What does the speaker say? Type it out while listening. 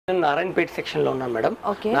Narayanpet section లో ఉన్నాను madam.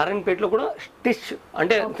 Narayanpet లో కూడా స్టిచ్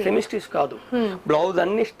అంటే సెమీ స్టిచ్ కాదు, బ్లౌజ్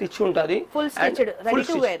అన్ని స్టిచ్ ఉంటది,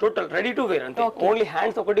 టోటల్ రెడీ టు వేర్ అంతే. ఓన్లీ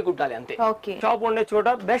హ్యాండ్స్ ఒకటి కుట్టాలి అంతే. షాప్ ఉండే చోట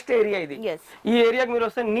బెస్ట్ ఏరియా ఇది. ఈ ఏరియాకి మీరు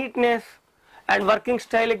వస్తే neatness and working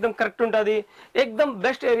style ఎక్దమ్ correct ఉంటది. ఎక్దమ్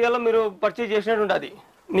బెస్ట్ ఏరియాలో మీరు పర్చేజ్ చేసినట్టు ఉంటది.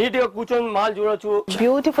 నీట్ గా కూర్చొని మాల్ చూడొచ్చు.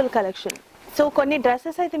 Beautiful collection. సో కొన్ని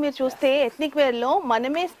డ్రెస్సెస్ అయితే మీరు చూస్తే ఎథ్నిక్ వేర్ లో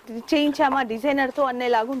మనమే చేయించామా డిజైనర్ తో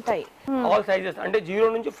అనేలాగా ఉంటాయి. ఆల్ సైజెస్ అంటే 0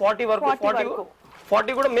 నుంచి 40 వరకు.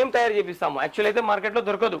 40 కూడా మేము తయారు చేపిస్తాము. యాక్చువల్ అయితే మార్కెట్ లో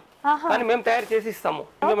దొరకదు, కానీ మేము తయారు చేసి ఇస్తాము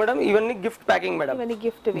మేడం. ఇవన్నీ gift packing madam.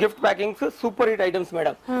 Gift packings super hit items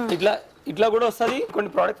madam. ఇట్లా కూడా వస్తుంది. కొన్ని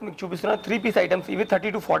ప్రొడక్ట్స్ మీకు చూపిస్తున్నా 3 పీస్ ఐటమ్స్. ఇవి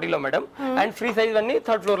 30 to 40 లో మేడం. అండ్ ఫ్రీ సైజ్ అన్ని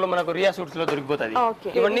 3rd ఫ్లోర్ లో మనకు రియా సూట్స్ లో దొరికిపోతుంది.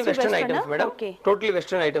 ఇవన్నీ western items madam, totally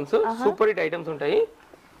western items, super hit items ఉంటాయి.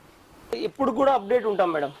 ఇప్పుడు కూడా అప్డేట్ ఉంటాం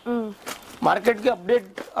మేడం. మార్కెట్ కి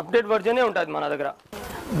అప్డేట్ వర్జన్ ఉంటుంది మన దగ్గర.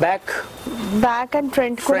 బ్యాక్ అండ్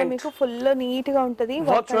ఫ్రంట్ కూడా మీకు ఫుల్ నీట్ గా ఉంటది.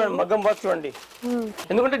 వర్క్ చూడండి, మగ్గం వర్క్ చూడండి.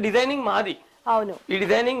 ఎందుకంటే డిజైనింగ్ మాది. అవును, ఈ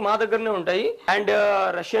డిజైనింగ్ మా దగ్గరనే ఉంటాయి. And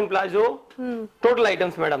Russian palazzo total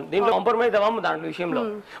items madam. దీంట్లో కాంప్రమైజ్ అవ్వము దాంట్లో విషయంలో.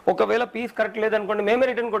 ఒకవేళ పీస్ కరెక్ట్ లేదనుకోండి మేమే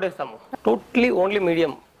రిటర్న్ కొట్టేస్తాము. టోటలీ ఓన్లీ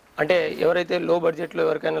మీడియం అంటే ఎవరైతే లో బడ్జెట్ లో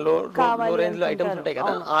ఎవరికైనా లో రేంజ్ లో ఐటమ్స్ ఉంటాయి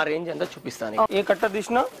కదా, ఆ రేంజ్ అంతా చూపిస్తాను. ఏ కట్ట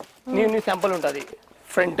తీసినా నీ శాంపుల్ ఉంటది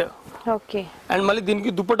ఫ్రంట్. ఓకే. అండ్ మళ్ళీ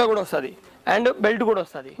దీనికి దుపట్టా కూడా వస్తుంది అండ్ బెల్ట్ కూడా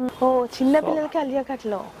వస్తుంది. ఓ చిన్న పిల్లలకి ఆలియా కట్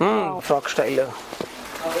లో ఫ్రాక్ స్టైల్.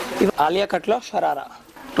 ఇది ఆలియా కట్ లో షరారా.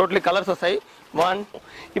 టోటలీ కలర్స్ వస్తాయి.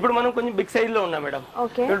 ఇప్పుడు మనం కొంచెం బిగ్ సైజ్ లో ఉన్నాం మేడం.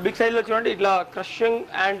 ఇప్పుడు బిగ్ సైజ్ లో చూడండి, ఇట్లా క్రషింగ్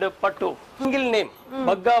అండ్ పట్టు సింగిల్ నేమ్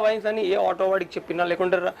బగ్గా వైన్స్ అని ఏ ఆటో వాడికి చెప్పినా,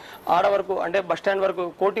 లేకుంటే ఆడ వరకు అంటే బస్ స్టాండ్ వరకు,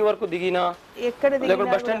 కోటి వరకు దిగినా,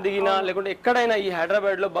 లేకుంటే బస్ స్టాండ్ దిగినా, లేకుంటే ఎక్కడైనా ఈ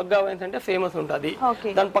హైదరాబాద్ లో బగ్గా వైన్స్ అంటే ఫేమస్ ఉంటది.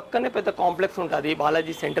 దాని పక్కనే పెద్ద కాంప్లెక్స్ ఉంటది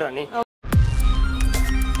బాలాజీ సెంటర్ అని.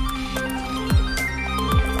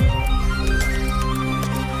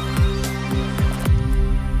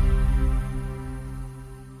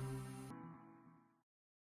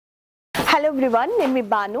 హలో ఎవ్రీవన్, నేను మీ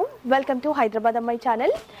బాను. వెల్కమ్ టు హైదరాబాద్ అమ్మాయి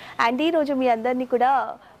ఛానల్. అండ్ ఈరోజు మీ అందరినీ కూడా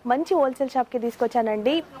మంచి హోల్సేల్ షాప్కి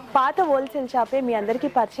తీసుకొచ్చానండి. పాత హోల్సేల్ షాపే మీ అందరికీ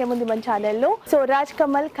పరిచయం ఉంది మన ఛానల్లో. సో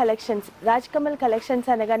రాజ్కమల్ కలెక్షన్స్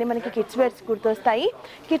అనగానే మనకి కిడ్స్ వేర్స్ గుర్తొస్తాయి.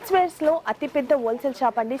 కిడ్స్ వేర్స్లో అతిపెద్ద హోల్సేల్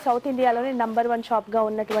షాప్ అండి. సౌత్ ఇండియాలోనే నంబర్ 1 షాప్గా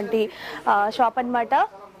ఉన్నటువంటి షాప్ అనమాట.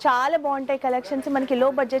 చాలా బాగుంటాయి కలెక్షన్స్. మనకి లో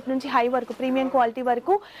బడ్జెట్ నుంచి హై వరకు, ప్రీమియం క్వాలిటీ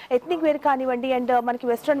వరకు, ఎథ్నిక్ వేర్ కానివ్వండి అండ్ మనకి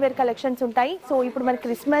వెస్ట్రన్ వేర్ కలెక్షన్స్ ఉంటాయి. సో ఇప్పుడు మనకి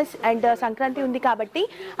క్రిస్మస్ అండ్ సంక్రాంతి ఉంది కాబట్టి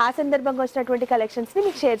ఆ సందర్భంగా వచ్చినటువంటి కలెక్షన్స్ని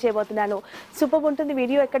మీకు షేర్ చేయబోతున్నాను. సూపర్ ఉంటుంది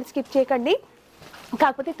వీడియో, ఎక్కడ స్కిప్ చేయకండి.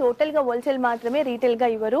 కాకపోతే టోటల్గా హోల్సేల్ మాత్రమే, రీటైల్గా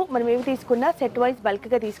ఇవ్వరు. మనం ఏవి తీసుకున్నా సెట్ వైజ్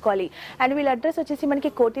బల్క్గా తీసుకోవాలి. అండ్ వీళ్ళ అడ్రస్ వచ్చేసి మనకి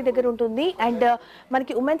కోటి దగ్గర ఉంటుంది. అండ్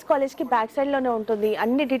మనకి ఉమెన్స్ కాలేజ్కి బ్యాక్ సైడ్లోనే ఉంటుంది.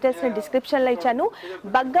 అన్ని డీటెయిల్స్ నేను డిస్క్రిప్షన్లో ఇచ్చాను.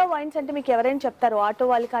 బగ్గా వైన్స్ అంటే మీకు ఎవరైనా చెప్తారు, ఆటో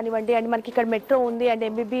వాళ్ళు కానివ్వండి. అండ్ మనకి ఇక్కడ మెట్రో ఉంది అండ్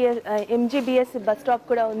ఎంజీబీఎస్ బస్ స్టాప్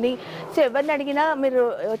కూడా ఉంది. సో ఎవరిని అడిగినా మీరు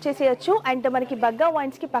వచ్చేసేయచ్చు. అండ్ మనకి బగ్గా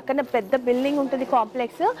వైన్స్కి పక్కన పెద్ద బిల్డింగ్ ఉంటుంది,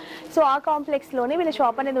 కాంప్లెక్స్. సో ఆ కాంప్లెక్స్లోనే వీళ్ళ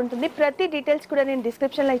షాప్ అనేది ఉంటుంది. ప్రతి డీటెయిల్స్ కూడా నేను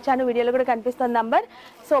డిస్క్రిప్షన్లో ఇచ్చాను, వీడియోలో కూడా కనిపిస్తుంది నంబర్.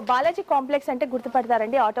 సో బాలాజీ కాంప్లెక్స్ అంటే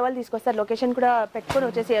గుర్తుపడతారండి, ఆటో వాళ్ళు తీసుకొస్తారు. లొకేషన్ కూడా పెట్టుకొని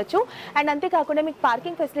వచ్చేసేయచ్చు. అండ్ అంతేకాకుండా మీకు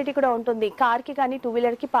పార్కింగ్ ఫెసిలిటీ కూడా ఉంటుంది. కార్కి కానీ 2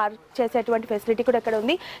 వీలర్కి పార్క్ చేసేటువంటి ఫెసిలిటీ కూడా ఇక్కడ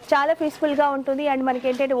ఉంది. చాలా పీస్ఫుల్గా ఉంటుంది. అండ్ మనకి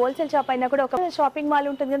ఏంటంటే హోల్సేల్ షాప్ అయినా కూడా ఒక షాపింగ్ మాల్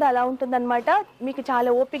ఉంటుంది కదా, అలా ఉంటుంది అనమాట. మీకు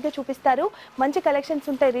చాలా ఓపిక్గా చూపిస్తారు. మంచి కలెక్షన్స్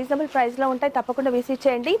ఉంటాయి, రీజనబుల్ ప్రైస్లో ఉంటాయి. తప్పకుండా విజిట్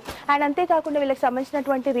చేయండి. అండ్ అంతేకాకుండా వీళ్ళకి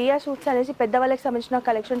సంబంధించినటువంటి రియా షూట్స్ అనేసి పెద్దవాళ్ళకి సంబంధించిన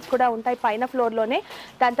కలెక్షన్స్ కూడా ఉంటాయి పైన ఫ్లోర్లోనే.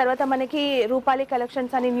 దాని తర్వాత మనకి రూపాలి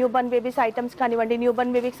కలెక్షన్స్ అని న్యూ బర్న్ బేబీస్ ఐటమ్స్ కానివ్వండి, న్యూ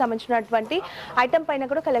బర్న్ బేబీకి సంబంధించినటువంటి ఐటమ్ పైన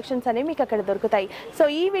కూడా కలెక్షన్స్ అనేవి మీకు అక్కడ దొరుకుతాయి. సో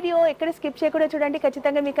ఈ వీడియో ఎక్కడ స్కిప్ చేయకుండా చూడండి.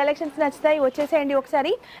 ఖచ్చితంగా మీ కలెక్షన్స్ నచ్చుతాయి, వచ్చేసేయండి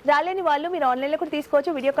ఒకసారి. రాలేని వాళ్ళు మీరు ఆన్లైన్లో కూడా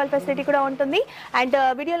తీసుకోవచ్చు, వీడియో కాల్ ఫెసిలిటీ కూడా ఉంటుంది. అండ్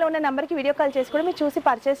వీడియోలో ఉన్న నెంబర్కి వీడియో కాల్ చేసి కూడా మీరు చూసి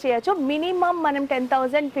పర్చేస్ చేయొచ్చు. మినిమం మనం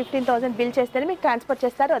 10,000 15,000 బిల్ చేస్తేనే మీకు ట్రాన్స్ఫర్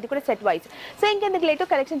చేస్తారు, అది కూడా సెట్ వైజ్. సో ఇంకెందుకు లేటు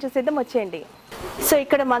కలెక్షన్ చూసేద్దాం, వచ్చేయండి. సో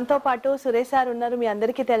ఇక్కడ మనతో పాటు సురేష్ సార్ ఉన్నారు, మీ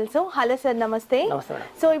అందరికీ తెలుసు. హలో సార్, నమస్తే.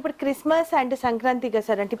 సో ఇప్పుడు క్రిస్మస్ అండ్ సంక్రాంతి కదా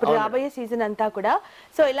సార్, అంటే ఇప్పుడు రాబోయే సీజన్ అంతా కూడా.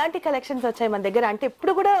 సో ఎలాంటి కలెక్షన్స్ వచ్చాయి మన దగ్గర? అంటే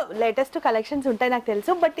ఎప్పుడు కూడా లేటెస్ట్ కలెక్షన్స్ ఉంటాయి నాకు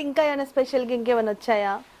తెలుసు, బట్ ఇంకా ఏమైనా స్పెషల్గా ఇంకేమైనా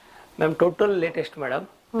వచ్చాయా? మేము total latest madam.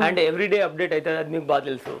 And everyday update అయితే అది మీకు బాగా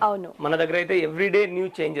తెలుసు. అవును, మన దగ్గర అయితే ఎవ్రీడే న్యూ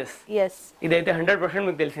చేంజెస్. ఇదైతే 100%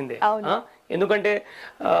 మీకు తెలిసిందే. ఎందుకంటే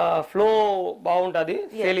ఫ్లో బాగుంటుంది,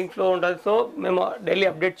 సేలింగ్ ఫ్లో ఉంటుంది. సో మేము డైలీ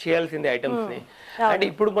అప్డేట్ చేయాల్సిందే ఐటమ్స్ ని. అండ్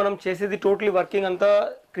ఇప్పుడు మనం చేసేది టోటలీ వర్కింగ్ అంతా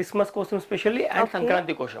క్రిస్మస్ కోసం స్పెషల్లీ అండ్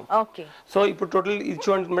సంక్రాంతి కోసం. సో ఇప్పుడు టోటల్ ఇది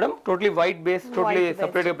చూడండి madam, totally white base, totally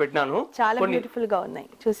separate గా పెట్టినాను. చాలా బ్యూటిఫుల్ గా ఉన్నాయి,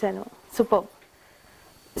 చూసాను. సూపర్.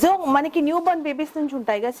 సో మనకి న్యూ బర్న్ బేబీస్ నుంచి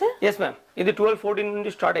ఉంటాయి కదా సార్? Yes ma'am. ఇది 12-14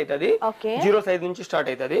 నుంచి స్టార్ట్ అవుతుంది, 0 సైజ్ నుంచి స్టార్ట్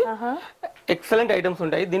అవుతుంది. ఎక్సలెంట్ ఐటమ్స్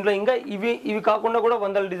ఉంటాయి దీంట్లో. ఇంకా ఇవి కాకుండా కూడా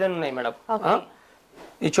 100 డిజైన్ ఉన్నాయి మేడం.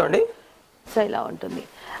 ఇచ్చోండి. సో ఇలా ఉంటుంది.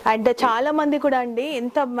 అండ్ చాలా మంది కూడా అండి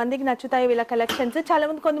ఎంత మందికి నచ్చుతాయి వీళ్ళ కలెక్షన్స్. చాలా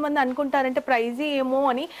మంది కొంతమంది అనుకుంటారంటే ప్రైజ్ ఏమో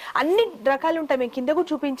అని. అన్ని రకాలు ఉంటాయి. మేము కింద కూడా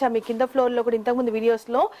చూపించాం, మీ కింద ఫ్లోర్ లో కూడా ఇంతకుముందు వీడియోస్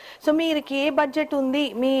లో. సో మీరు ఏ బడ్జెట్ ఉంది,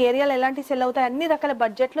 మీ ఏరియాలో ఎలాంటి సెల్ అవుతాయి, అన్ని రకాల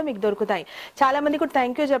బడ్జెట్ లో మీకు దొరుకుతాయి. చాలా మంది కూడా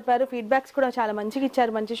థ్యాంక్ యూ చెప్పారు, ఫీడ్బ్యాక్స్ కూడా చాలా మంచిగా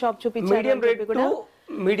ఇచ్చారు, మంచి షాప్ చూపించారు.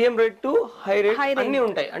 Medium rate to high rate అన్ని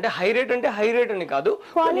ఉంటాయి. అంటే హై రేట్ అని కాదు,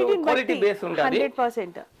 క్వాలిటీ బేస్ ఉంటుంది.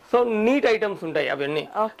 100%. సో నీట్ ఐటమ్స్ ఉంటాయి అవన్నీ.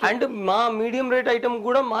 అండ్ మా మీడియం రేట్ ఐటమ్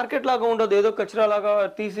కూడా మార్కెట్ లాగా ఉండదు, ఏదో కచరా లాగా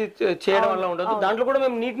తీసి చేయడం వల్ల ఉండదు. దాంట్లో కూడా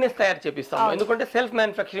మేము నీట్నెస్ తయారు చేపిస్తాము, ఎందుకంటే సెల్ఫ్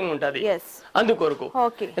మ్యానుఫ్యాక్చరింగ్ ఉంటుంది అందుకొరకు.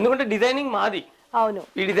 ఎందుకంటే డిజైనింగ్ మాది, అవును,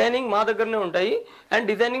 ఈ డిజైనింగ్ మా దగ్గరనే ఉంటాయి. అండ్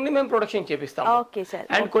డిజైనింగ్ ని మేము ప్రొడక్షన్ చేపిస్తాం.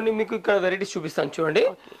 అండ్ కొన్ని మీకు ఇక్కడ వెరైటీస్ చూపిస్తాను చూడండి.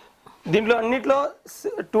 దీంట్లో అన్నిట్లో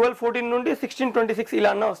 12-14 నుండి 16-26 ఇలా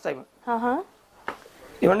అన్న వస్తాయి.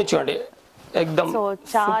 ఇవన్నీ చూడండి, ఎక్దమ్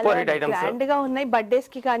సూపర్ హిట్ ఐటమ్స్, గ్రాండ్ గా ఉన్నాయి. బర్త్డేస్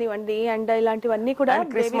కి కానివ్వండి, అండ్ ఇలాంటివన్నీ కూడా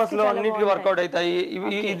క్రిస్మస్ లో అన్నిటికీ వర్కౌట్ అవుతాయి.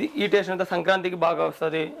 ఈ టేస్ట్ అంతా సంక్రాంతికి బాగా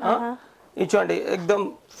వస్తుంది. ఇచ్చోండి, ఎక్దమ్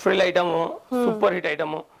frill item, super hit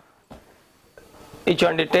item.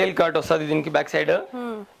 ఇచ్చోండి, tile cut వస్తుంది దీనికి బ్యాక్ సైడ్,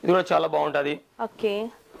 ఇది కూడా చాలా బాగుంటది. Okay,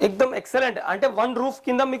 ఎక్దమ్ excellent. అంటే వన్ రూఫ్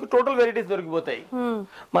కింద మీకు టోటల్ వెరైటీస్ దొరికిపోతాయి.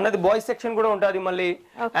 మనది బాయ్స్ సెక్షన్ కూడా ఉంటది మళ్ళీ,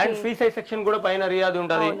 అండ్ ఫ్రీ సైజ్ సెక్షన్ కూడా పైన రియాది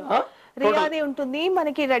ఉంటది. రియాది ఉంటుంది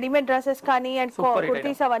మనకి, రెడీమేడ్ డ్రెస్సెస్ కానీ అండ్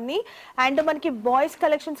కుర్తీస్ అవన్నీ. అండ్ మనకి బాయ్స్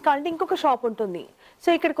కలెక్షన్స్ కావాలంటే ఇంకొక షాప్ ఉంటుంది. సో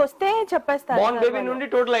ఇక్కడికి వస్తే చెప్పేస్తారు,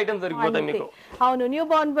 టోటల్ ఐటమ్స్ దొరికిపోతాయి మీకు. అవును, న్యూ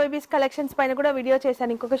బార్న్ బేబీస్ కలెక్షన్స్ పైన కూడా వీడియో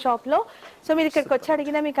చేశాను ఇంకొక షాప్ లో. సో మీరు ఇక్కడికి వచ్చి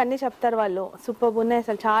అడిగినా మీకు అన్ని చెప్తారు వాళ్ళు. సూపర్ ఉన్నాయి,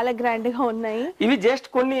 అసలు చాలా గ్రాండ్ గా ఉన్నాయి. ఇవి జస్ట్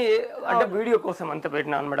కొన్ని అంటే వీడియో కోసం అంత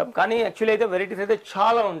పెట్టినాను మేడం, కానీ యాక్చువల్లీ అయితే వెరైటీస్ అయితే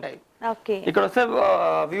చాలా ఉంటాయి. ఇక్కడ వస్తే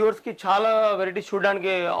వ్యూవర్స్ కి చాలా వెరైటీస్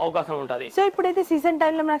చూడడానికి అవకాశం ఉంటుంది. సో ఇప్పుడైతే సీజన్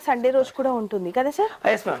టైం లో మనకు సండే రోజు కూడా ఉంటుంది కదా sir?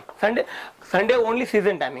 Yes ma'am, Sunday only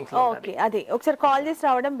season timings. Okay, అదే ఒకసారి కాల్ చేసి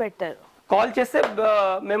రావడం బెటర్. కాల్ చేస్తే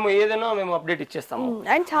మేము ఏదైనా మేము అప్డేట్ ఇచ్చేస్తాము.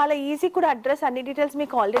 అండ్ చాలా ఈజీ కూడా, అడ్రస్ అన్ని డీటెయిల్స్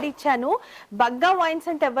మీకు ఆల్రెడీ ఇచ్చాను. బగ్గా వైన్స్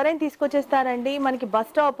అంటే ఎవరైనా తీసుకొచ్చేస్తారండి, మనకి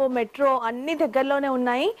బస్ స్టాప్, మెట్రో అన్ని దగ్గరలోనే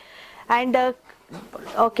ఉన్నాయి. అండ్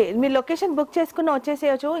ఓకే, మీరు లొకేషన్ బుక్ చేసుకుని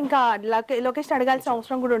వచ్చేసేయచ్చు, ఇంకా లొకేషన్ అడగాల్సిన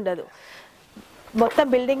అవసరం కూడా ఉండదు. మొత్తం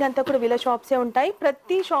బిల్డింగ్ అంతా కూడా వీళ్ళ షాప్సే ఉంటాయి.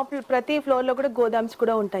 ప్రతి షాప్, ప్రతి ఫ్లోర్ లో కూడా గోదామ్స్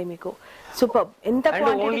కూడా ఉంటాయి మీకు. సూపర్, ఎంత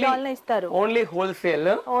క్వాంటిటీ కావాలన్నా ఇస్తారు. Only wholesale.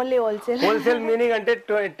 హోల్సేల్ మీనింగ్ అంటే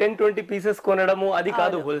 10-20 పీసెస్ కొనడము అది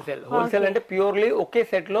కాదు హోల్సేల్. హోల్సేల్ అంటే ప్యూర్లీ ఒకే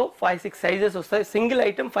సెట్ లో 5-6 సైజెస్ వస్తాయి. సింగిల్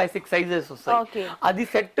ఐటమ్ 5-6 సైజెస్ వస్తాయి, అది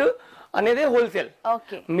సెట్ అనేది హోల్సేల్.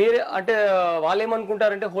 మీరే అంటే వాళ్ళు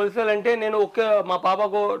ఏమనుకుంటారంటే హోల్సేల్ అంటే నేను ఒకే మా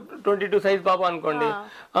పాపకు 22 సైజ్ పాప అనుకోండి,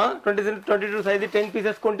 22 సైజ్ 10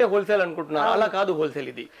 పీసెస్ కొంటే హోల్సేల్ అనుకుంటున్నారు. అలా కాదు హోల్సేల్.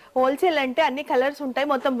 ఇది హోల్సేల్ అంటే అన్ని కలర్స్ ఉంటాయి,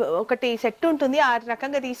 మొత్తం ఒకటి సెట్ ఉంటుంది, ఆ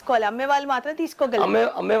రకంగా తీసుకోవాలి. అమ్మే వాళ్ళు మాత్రం తీసుకోగలరు,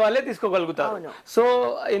 అమ్మే వాళ్ళే తీసుకోగలుగుతారు. సో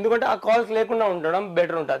ఎందుకంటే ఆ కాల్స్ లేకుండా ఉండడం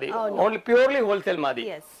బెటర్ ఉంటుంది. ఓన్లీ ప్యూర్లీ హోల్సేల్ మాది.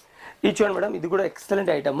 ఈ చూడండి మేడం, ఇది కూడా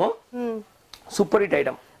excellent item, super hit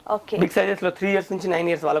item. Big sizes లో 3 years నుంచి 9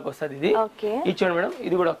 years వాళ్ళకి వస్తుంది ఇది. ఈ చూడండి మేడం,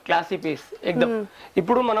 ఇది కూడా క్లాసీ పీస్ ఎక్దమ్.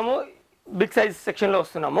 ఇప్పుడు మనము బిగ్ సైజ్ సెక్షన్ లో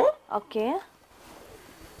వస్తున్నాము.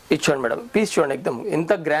 ఇది చూడండి మేడం, పీస్ చూడండి ఎక్దమ్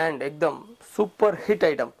ఎంత గ్రాండ్, ఎక్దమ్ సూపర్ హిట్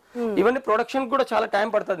ఐటమ్. ఇవన్నీ ప్రొడక్షన్ కూడా చాలా టైం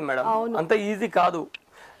పడుతుంది మేడం, అంత ఈజీ కాదు.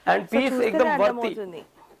 అండ్ పీస్ ఎక్దమ్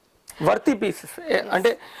వర్తి పీసెస్,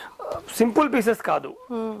 అంటే సింపుల్ పీసెస్ కాదు.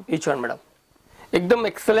 ఇది చూడండి మేడం, ఎక్దమ్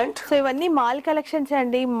ఎక్సలెంట్. సో ఇవన్నీ మాల్ కలెక్షన్స్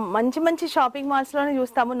అండి, మంచి మంచి షాపింగ్ మాల్స్ లోనే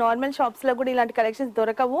చూస్తాము, నార్మల్ షాప్స్ లో కూడా ఇలాంటి కలెక్షన్స్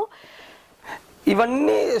దొరకవు.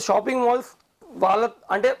 ఇవన్నీ షాపింగ్ మాల్స్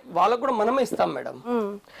వాళ్ళకు కూడా మనమే ఇస్తాం మేడం,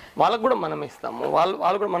 వాళ్ళకు కూడా మనమే ఇస్తాము,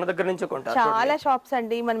 వాళ్ళు కూడా మన దగ్గర నుంచే కొంటారు. చాలా షాప్స్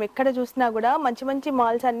అండి, మనం ఎక్కడ చూసినా కూడా మంచి మంచి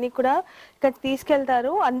మాల్స్ అన్ని కూడా ఇక్కడ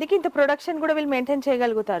తీసుకెళ్తారు. అందుకే ఇంత ప్రొడక్షన్ కూడా వీళ్ళు మెయింటైన్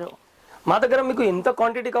చేయగలుగుతారు. మా దగ్గర మీకు ఎంత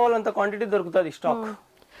క్వాంటిటీ కావాలో అంత క్వాంటిటీ దొరుకుతుంది, స్టాక్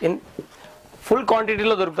ఫుల్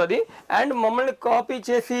క్వాంటిటీలో దొరుకుతుంది. అండ్ మమ్మల్ని కాపీ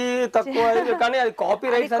చేసి తక్కువ, కానీ అది కాపీ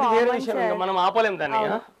రైట్స్ అది వేరే విషయం, మనం ఆపలేం దాన్ని.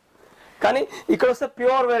 కానీ ఇక్కడ వస్తే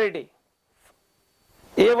ప్యూర్ వెరైటీ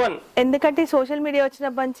A1, ఎందుకంటే సోషల్ మీడియా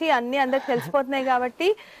వచ్చినప్పటి నుంచి అన్ని అందరికి తెలిసిపోతున్నాయి కాబట్టి.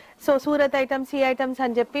 సో సూరత్ ఐటమ్స్, ఈ ఐటమ్స్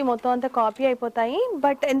అని చెప్పి మొత్తం అంతా కాపీ అయిపోతాయి.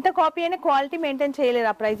 బట్ ఎంత కాపీ అయినా క్వాలిటీ మెయింటైన్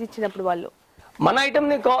చేయలేరు ఆ ప్రైస్ ఇచ్చినప్పుడు వాళ్ళు. మన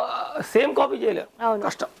ఐటమ్ ని సేమ్ కాపీ చేయలేరు,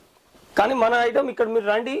 కష్టం. కానీ మన ఐటమ్ ఇక్కడ మీరు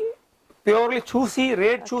రండి, ప్యూర్లీ చూసి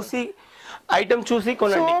రేట్ చూసి ఐటమ్ చూసి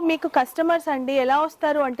కొనండి. సో మీకు కస్టమర్స్ అండి ఎలా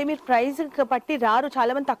వస్తారు అంటే, మీరు ప్రైస్ పట్టి రారు,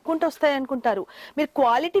 చాలా మంది తక్కువ ఉంటే వస్తాయి అనుకుంటారు. మీరు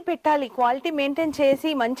క్వాలిటీ పెట్టాలి, క్వాలిటీ మెయింటైన్ చేసి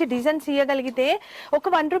మంచి డిజైన్స్ ఇవ్వగలిగితే ఒక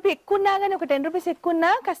 1 రూపీ ఎక్కువ ఉన్నా కానీ, ఒక 10 రూపీస్ ఎక్కువ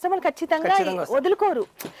ఉన్నా కస్టమర్ ఖచ్చితంగా వదులుకోరు.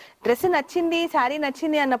 డ్రెస్ నచ్చింది, శారీ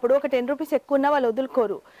నచ్చింది అన్నప్పుడు ఒక 10 రూపీస్ ఎక్కువ ఉన్నా వాళ్ళు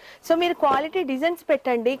వదులుకోరు. సో మీరు క్వాలిటీ డిజైన్స్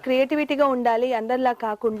పెట్టండి, క్రియేటివిటీగా ఉండాలి అందరిలా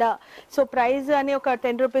కాకుండా. సో ప్రైస్ అని ఒక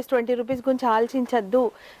 10 రూపీస్ 20 రూపీస్ గురించి ఆలోచించద్దు.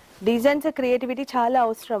 డిజైన్స్ క్రియేటివిటీ చాలా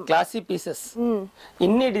అవసరం. క్లాసీ పీసెస్,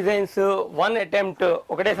 ఇన్ని డిజైన్స్ వన్ అటెంప్ట్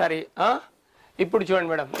ఒకటేసారి. ఇప్పుడు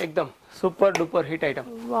చూడండి madam, ఎక్దమ్ super duper hit item.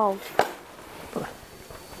 Wow,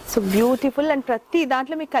 so beautiful. And ప్రతి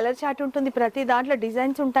దాంట్లో మీకు కలర్ చార్ట్ ఉంటుంది, ప్రతి దాంట్లో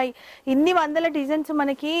డిజైన్స్ ఉంటాయి. ఇన్ని వందల డిజైన్స్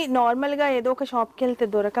మనకి నార్మల్గా ఏదో ఒక షాప్కి వెళ్తే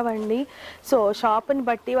దొరకవండి. సో షాప్ని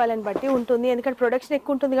బట్టి వాళ్ళని బట్టి ఉంటుంది, ఎందుకంటే ప్రొడక్షన్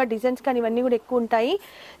ఎక్కువ ఉంటుంది కదా, డిజైన్స్ కానీ ఇవన్నీ కూడా ఎక్కువ ఉంటాయి.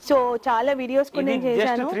 సో చాలా వీడియోస్ కూడా నేను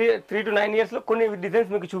చేశాను. 3 to 9 years లో కొన్ని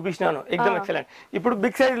డిజైన్స్ మీకు చూపించాను, ఎక్దమ్ ఎక్సలెంట్. ఇప్పుడు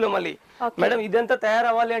బిగ్ సైజ్ లో మళ్ళీ మేడం ఇదంతా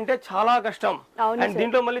తయారవ్వాలి అంటే చాలా కష్టం. అండ్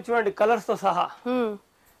దీంట్లో మళ్ళీ చూడండి కలర్స్ తో సహా,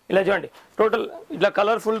 ఇలా చూడండి టోటల్ ఇట్లా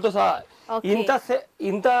కలర్ఫుల్ తో సహా.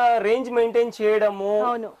 ఇంత రేంజ్ మెయింటైన్ చేయడము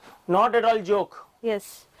నాట్ ఎట్ ఆల్ జోక్.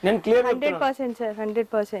 నేను clear 100% sir,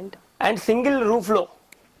 100%. And single roof లో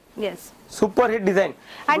super hit design.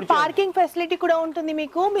 And parking facility కూడా ఉంటుంది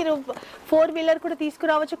మీకు. మీరు 4-wheeler కూడా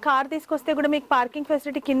తీసుకురావచ్చు, కార్ తీసుకొస్తే కూడా మీకు పార్కింగ్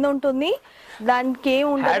ఫెసిలిటీ కింద ఉంటుంది. దానికి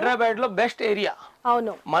ఏముండదు. హైదరాబాద్ లో బెస్ట్ ఏరియా.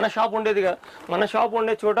 అవును, మన షాప్ ఉండేది కదా, మన షాప్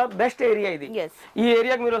ఉండే చోట బెస్ట్ ఏరియా ఇది. ఈ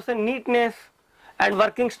ఏరియాకి మీరు వస్తే neatness and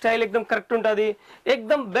working style ఎక్దమ్ correct ఉంటుంది.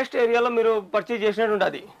 ఎక్దమ్ బెస్ట్ ఏరియాలో మీరు పర్చేజ్ చేసినట్టు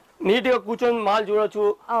ఉంటుంది. నీట్ గా కూర్చొని మాల్ చూడొచ్చు.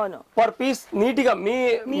 అవును, పర్ పీస్ నీట్ గా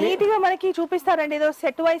నీట్ గా మనకి చూపిస్తారండి. ఏదో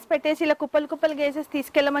సెట్ వైస్ పెట్టేసి ఇలా కుప్పలు గేసెస్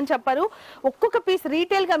తీసుకెళ్ళమని చెప్పారు. ఒక్కొక్క పీస్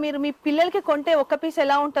రీటైల్ గా మీరు మీ పిల్లలకి కొంటే ఒక్క పీస్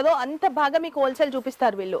ఎలా ఉంటుందో అంత బాగా మీకు హోల్సేల్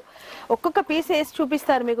చూపిస్తారు వీళ్ళు. ఒక్కొక్క పీస్ వేసి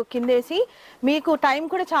చూపిస్తారు మీకు కిందేసి. మీకు టైం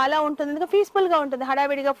కూడా చాలా ఉంటుంది, ఎందుకంటే పీస్ఫుల్ గా ఉంటుంది,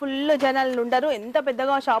 హడావిడిగా ఫుల్ జనాలు ఉండరు. ఎంత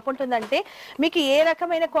పెద్దగా షాప్ ఉంటుందంటే మీకు ఏ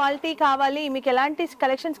రకమైన క్వాలిటీ కావాలి, మీకు ఎలాంటి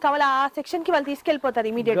కలెక్షన్స్ కావాలి ఆ సెక్షన్ కి వాళ్ళు తీసుకెళ్లిపోతారు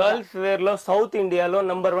ఇమీడియట్. గర్ల్స్ వేర్ లో సౌత్ ఇండియాలో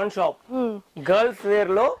నంబర్ 1 షాప్. గర్ల్స్ వేర్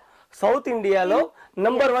లో సౌత్ ఇండియాలో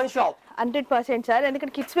నంబర్ 1 షాప్. 100% సార్,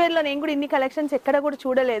 ఎందుకంటే కిడ్స్ వేర్ లో నేను కూడా ఇన్ని కలెక్షన్స్ ఎక్కడ కూడా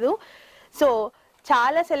చూడలేదు. సో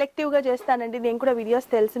చాలా సెలెక్టివ్ గా చేస్తానండి నేను కూడా, వీడియోస్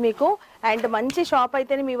తెలుసు మీకు. అండ్ మంచి షాప్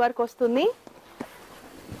అయితేనే మీ వరకు వస్తుంది.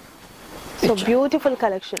 So beautiful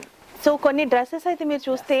collection. సో కొన్ని డ్రెస్సెస్ అయితే మీరు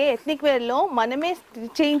చూస్తే ఎథ్నిక్ వేర్ లో మనమే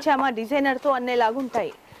చేయించామా డిజైనర్ తో అనేలాగా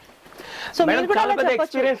ఉంటాయి. సో మీరు కూడా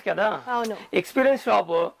ఎక్స్పీరియన్స్ కదా. అవును, ఎక్స్పీరియన్స్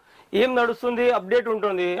షాప్ ఏం నడుస్తుంది, అప్డేట్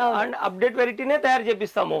ఉంటుంది. అండ్ అప్డేట్ వెరైటీనే తయారు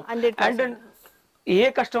చేపిస్తాము. అండ్ ఏ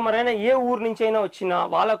కస్టమర్ అయినా ఏ ఊరు నుంచి అయినా వచ్చినా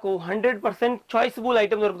వాళ్ళకు 100% చాయిసబుల్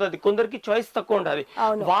ఐటమ్ దొరుకుతుంది. కొందరికి చాయిస్ తక్కువ ఉంటుంది.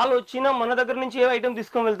 వాళ్ళు వచ్చినా మన దగ్గర నుంచి ఏ ఐటమ్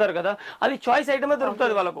తీసుకొని వెళ్తారు కదా, అది చాయిస్ ఐటమే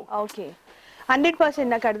దొరుకుతుంది వాళ్ళకు. 100%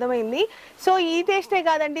 నాకు అర్థమైంది. సో ఈ టేస్టే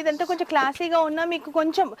కాదండి, ఇదంతా కొంచెం క్లాసీగా ఉన్నా మీకు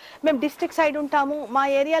కొంచెం మేము డిస్ట్రిక్ట్ సైడ్ ఉంటాము, మా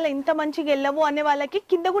ఏరియాలో ఇంత మంచిగా వెళ్ళవు అనే వాళ్ళకి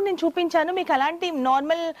కింద కూడా నేను చూపించాను. మీకు అలాంటి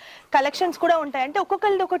నార్మల్ కలెక్షన్స్ కూడా ఉంటాయి. అంటే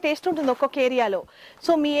ఒక్కొక్కరిది ఒక టేస్ట్ ఉంటుంది ఒక్కొక్క ఏరియాలో.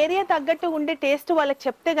 సో మీ ఏరియా తగ్గట్టు ఉండే టేస్ట్ వాళ్ళకి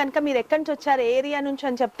చెప్తే కనుక, మీరు ఎక్కడి నుంచి వచ్చారు ఏరియా నుంచి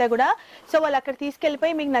అని చెప్తే కూడా, సో వాళ్ళు అక్కడ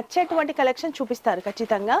తీసుకెళ్ళిపోయి మీకు నచ్చేటువంటి కలెక్షన్ చూపిస్తారు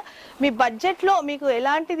ఖచ్చితంగా. మీ బడ్జెట్ లో మీకు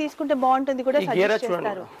ఎలాంటి తీసుకుంటే బాగుంటుంది కూడా సజెస్ట్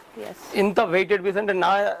చేస్తారు. ఇంత వెయిటెడ్ పీస్ అంటే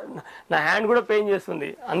నా హ్యాండ్ కూడా పెయిన్ చేస్తుంది,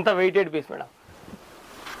 అంత వెయిటెడ్ పీస్ మేడం.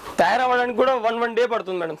 తయారవ్వడానికి కూడా 1 డే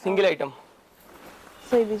పడుతుంది మేడం సింగిల్ ఐటమ్.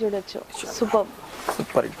 సో ఇది చూడొచ్చు,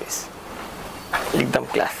 సూపర్ పీస్, ఎక్దమ్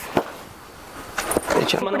క్లాస్.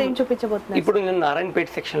 ఇప్పుడు నేను నారాయణపేట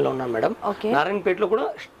సెక్షన్ లో ఉన్నాను మేడం. నారాయణపేట లో కూడా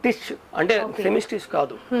స్టిచ్ అంటే సెమీ స్టిచ్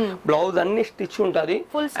కాదు, బ్లౌజ్ అన్ని స్టిచ్ ఉంటది,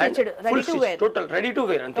 టోటల్ రెడీ టు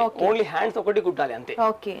వేర్ అంతే. ఓన్లీ హ్యాండ్స్ ఒకటి కుట్టాలి అంతే.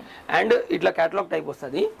 అండ్ ఇట్లా కేటలాగ్ టైప్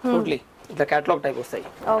వస్తుంది, టోటలీ ఇట్లా కేటలాగ్ టైప్ వస్తాయి.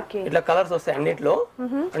 ఇట్లా కలర్స్ వస్తాయి అన్నిట్లో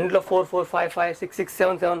 4, 4, 5, 5, 6, 6,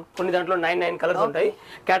 7, 7, కొన్ని దాంట్లో 9 కలర్స్ ఉంటాయి.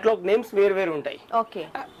 కేటలాగ్ నేమ్స్ వేరు ఉంటాయి,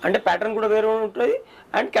 అంటే ప్యాటర్న్ కూడా వేరు ఉంటుంది.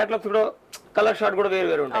 అండ్ కేటలాగ్స్ కూడా కలర్ షార్ట్ కూడా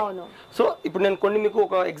వేరు ఉంటాయి. సో ఇప్పుడు నేను కొన్ని మీకు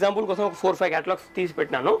ఒక ఎగ్జాంపుల్ కోసం ఒక 4-5 కేటలాగ్స్ తీసి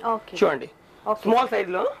పెట్టినాను, చూడండి. స్మాల్ సైజ్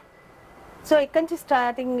లో, సో ఇక్కడ నుంచి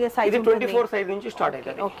స్టార్టింగ్ సైజ్ ఇది 24 సైజ్ నుంచి స్టార్ట్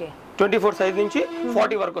అవుతుంది. 24 సైజ్ నుంచి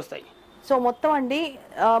 40 వరకు వస్తాయి. సో మొత్తం అండి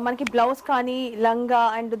మనకి బ్లౌజ్ కానీ లంగా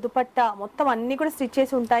అండ్ దుపట్టా మొత్తం అన్ని కూడా స్టిచ్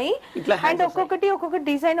చేసి ఉంటాయి. అండ్ ఒక్కొక్క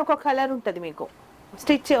డిజైన్ ఒక్కొక్క కలర్ ఉంటుంది మీకు.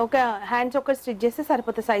 స్టిచ్ ఒక హ్యాండ్స్ ఒక స్టిచ్ చేస్తే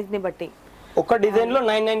సరిపోతుంది సైజ్ ని బట్టి. ఒక డిజైన్ లో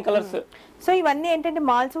 9 కలర్స్. సో ఇవన్నీ ఏంటంటే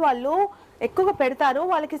మాల్స్ వాళ్ళు ఎక్కువగా పెడతారు,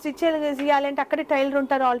 వాళ్ళకి స్టిచ్ చేయాలంటే అక్కడే టైలర్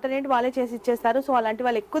ఉంటారు, ఆల్టర్నేట్ వాళ్ళే చేసి ఇచ్చేస్తారు. సో అలాంటి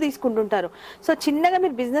వాళ్ళు ఎక్కువ తీసుకుంటుంటారు. సో చిన్నగా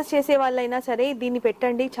మీరు బిజినెస్ చేసే వాళ్ళైనా సరే దీన్ని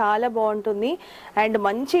పెట్టండి, చాలా బాగుంటుంది. అండ్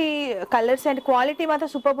మంచి కలర్స్ అండ్ క్వాలిటీ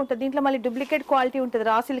మాత్రం సూపర్ ఉంటుంది. దీంట్లో మళ్ళీ డూప్లికేట్ క్వాలిటీ ఉంటుంది,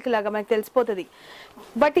 రా సిల్క్ లాగా మనకు తెలిసిపోతుంది.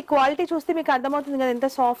 బట్ ఈ క్వాలిటీ చూస్తే మీకు అర్థమవుతుంది కదా ఎంత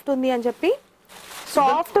సాఫ్ట్ ఉంది అని చెప్పి.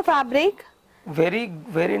 Soft fabric,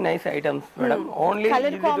 very nice items madam. Only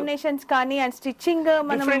colour combinations కానీ అండ్ స్టిచ్చింగ్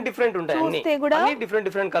మనం డిఫరెంట్ ఉంటాయి, అన్ని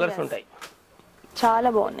డిఫరెంట్ కలర్స్ ఉంటాయి, చాలా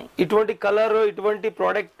బాగున్నాయి. ఇటువంటి కలర్ ఇటువంటి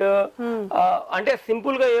ప్రోడక్ట్ అంటే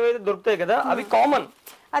సింపుల్ గా ఏవైతే దొరుకుతాయి కదా అవి కామన్.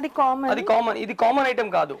 అది కామన్, ఇది కామన్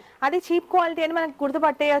ఐటమ్ కాదు, అది చీప్ క్వాలిటీ అని మనకు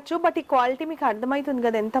గుర్తుపట్టేయచ్చు. బట్ ఈ క్వాలిటీ మీకు అర్థమవుతుంది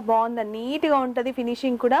కదా ఎంత బాగుందని, నీట్ గా ఉంటది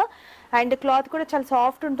ఫినిషింగ్ కూడా, అండ్ క్లాత్ కూడా చాలా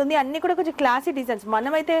సాఫ్ట్ ఉంటుంది. అన్ని కూడా కొంచెం క్లాసీ డిజైన్స్,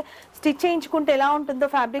 మనమైతే స్టిచ్ చేయించుకుంటే ఎలా ఉంటుందో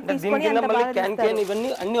ఫ్యాబ్రిక్ తీసుకొని ఇవన్నీ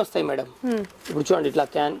అన్ని వస్తాయి మేడం. ఇప్పుడు చూడండి ఇట్లా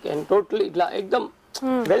క్యాన్ టోటల్ ఇట్లా ఎక్దమ్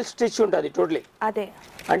వెల్ స్టిచ్ ఉంటది టోటలీ. అదే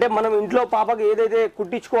అంటే మనం ఇంట్లో పాపకి ఏదైతే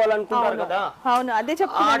కుట్టించుకోవాలనుకుంటారు కదా, అవును అదే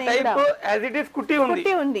చెప్తున్నాను, ఆ టైప్ యాజ్ ఇట్ ఇస్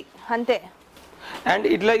కుట్టి ఉంది అంతే. అండ్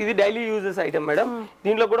ఇట్లా ఇది డైలీ యూజెస్ ఐటమ్ మేడం.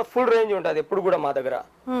 దీంట్లో కూడా ఫుల్ రేంజ్ ఉంటది ఎప్పుడు కూడా మా దగ్గర,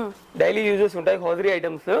 డైలీ యూజెస్ ఉంటాయి, హోజరీ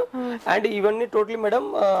ఐటమ్స్. అండ్ ఇవన్నీ totally madam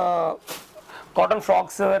cotton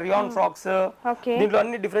frocks, rayon frocks, దీంట్లో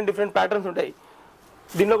అన్ని డిఫరెంట్ ప్యాటర్న్స్ ఉంటాయి.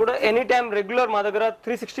 దీనిలో కూడా ఎనీ టైం రెగ్యులర్ మా దగ్గర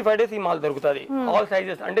 365 డేస్ ఈ మాల్ దొరుకుతుంది. ఆల్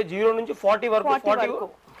సైజెస్ అంటే 0 నుంచి 40 వరకు,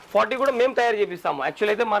 40 కూడా మేము తయారు చేపిస్తాము.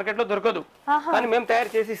 యాక్చువల్ అయితే మార్కెట్ లో దొరకదు, కానీ మేము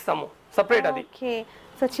తయారు చేసి ఇస్తాము సెపరేట్ అది.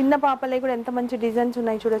 సో చిన్న పాపలే కూడా ఎంత మంచి డిజైన్స్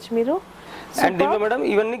ఉన్నాయి చూడొచ్చు మీరు. అండ్ దీంట్లో మేడం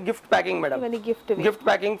ఇవన్నీ gift packing madam, gift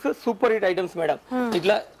packings super hit items madam.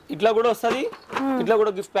 ఇట్లా కూడా వస్తది, ఇట్లా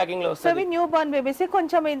కూడా గిఫ్ట్ ప్యాకింగ్ లో వస్తది. న్యూ బోర్న్ బేబీస్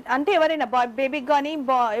కొంచెం అంటే ఎవరైనా బేబీకి గానీ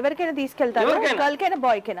ఎవరికైనా తీసుకెళ్తారు, గర్ల్ కైనా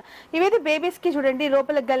బాయ్ కైనా. ఇవైతే బేబీస్ కి చూడండి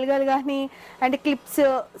లోపల గల్గల్ గానీ అండ్ క్లిప్స్,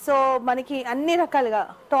 సో మనకి అన్ని రకాలుగా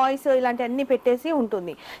టాయ్స్ ఇలాంటి అన్ని పెట్టేసి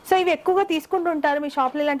ఉంటుంది. సో ఇవి ఎక్కువగా తీసుకుంటుంటారు మీ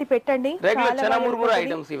షాప్ లో, ఇలాంటివి పెట్టండి.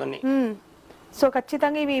 ఐటమ్స్ ఇవన్నీ, సో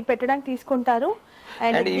ఖచ్చితంగా ఇవి పెట్టడానికి తీసుకుంటారు.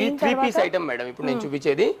 అండ్ ఇది 3 పీస్ ఐటమ్ మేడం. ఇప్పుడు నేను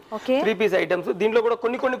చూపించేది 3 పీస్ ఐటమ్స్. దీంట్లో కూడా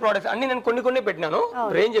కొన్ని ప్రొడక్ట్స్ అన్ని నేను కొన్ని పెట్టినాను,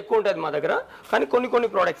 రేంజ్ ఎక్కువ ఉంటుంది మా దగ్గర, కానీ కొన్ని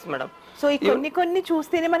ప్రొడక్ట్స్ మేడం. సో ఈ కొన్ని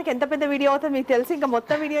చూస్తేనే మనకి ఎంత పెద్ద వీడియో అవుతుంది మీకు తెలుసు. ఇంకా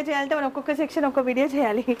మొత్తం వీడియో చేయాలంటే మనం ఒక్కొక్క సెక్షన్ ఒక వీడియో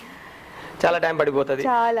చేయాలి, చాలా టైం పడిపోతుంది.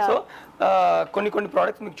 సో కొన్ని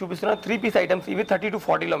ప్రొడక్ట్స్ మీకు చూపిస్తున్నా 3 పీస్ ఐటమ్స్. ఇవి 30 to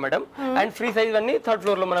 40 లో మేడం. అండ్ ఫ్రీ సైజ్ అన్ని 3rd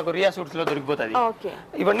ఫ్లోర్ లో మనకు రియా సూట్స్ లో దొరికిపోతుంది.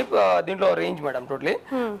 ఇవన్నీ దీంట్లో రేంజ్ మేడం టోటలీ.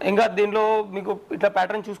 ఇంకా దీంట్లో మీకు ఇట్లా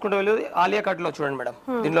ప్యాటర్న్ చూసుకుంటూ వెళ్ళి ఆలియా కట్ లో చూడండి మేడం.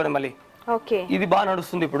 దీంట్లోనే మళ్ళీ ఇది బాగా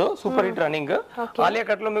నడుస్తుంది ఇప్పుడు, super hit running. Alia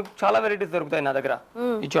cut లో మీకు చాలా వెరైటీస్ దొరుకుతాయి నా దగ్గర.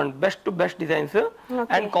 ఇది చూడండి best designs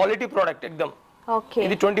and quality product ఎక్దమ్.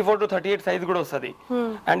 ఇది 24 to 38 సైజ్ కూడా వస్తుంది.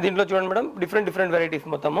 అండ్ దీంట్లో చూడండి మేడం డిఫరెంట్ వెరైటీస్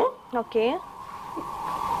మొత్తము.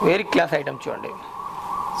 వెరీ క్లాస్ ఐటమ్ చూడండి,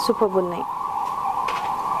 సూపర్ ఉన్నాయి.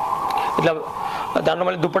 ఇట్లా దాంట్లో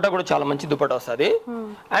మళ్ళీ దుపట్టా కూడా చాలా మంచి దుపట్టా వస్తుంది.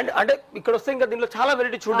 అండ్ అంటే ఇక్కడ వస్తే ఇంకా దీంట్లో చాలా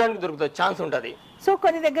వెరైటీ చూడడానికి దొరుకుతుంది, ఛాన్స్ ఉంటుంది. సో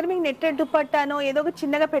కొన్ని దగ్గర మీకు నెట్టెడ్ దుపట్టానో ఏదో ఒక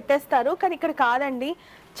చిన్నగా పెట్టేస్తారు, కానీ ఇక్కడ కాదండి,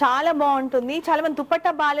 చాలా బాగుంటుంది. చాలా మంది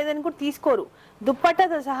దుపట్టా బాగాలేదని కూడా తీసుకోరు,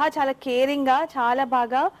 దుపట్టాతో సహా చాలా కేరింగ్ గా చాలా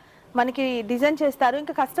బాగా మనకి డిజైన్ చేస్తారు.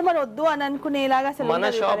 ఇంకా కస్టమర్ వద్దు అని అనుకునేలాగా అసలు మన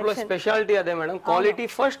షాప్ లో స్పెషాలిటీ అదే madam, quality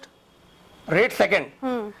first, rate second,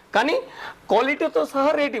 కానీ క్వాలిటీతో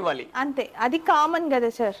సహా రేట్ ఇవ్వాలి అంతే. అది కామన్ కదా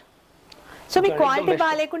సార్. సో మీ క్వాలిటీ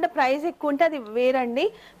బాగాలేకుండా ప్రైస్ ఎక్కువ ఉంటే అది వేరండి.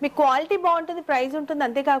 మీ క్వాలిటీ బాగుంటుంది, ప్రైస్ ఉంటుంది,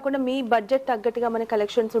 అంతేకాకుండా మీ బడ్జెట్ తగ్గట్టుగా మన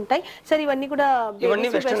కలెక్షన్స్ ఉంటాయి. సార్ ఇవన్నీ కూడా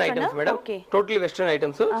western items madam, totally western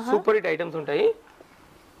items, super hit items ఉంటాయి,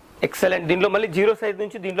 ఎక్సలెంట్. దీంట్లో మళ్ళీ 0 సైజ్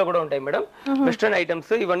నుంచి దీంట్లో కూడా ఉంటాయి మేడం వెస్టర్న్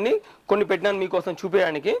ఐటమ్స్. ఇవన్నీ కొన్ని పెట్టినాను మీకోసం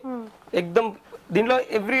చూపించడానికి. ఎక్దమ్ దీంట్లో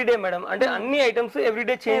ఎవ్రీడే మేడం, అంటే అన్ని ఐటమ్స్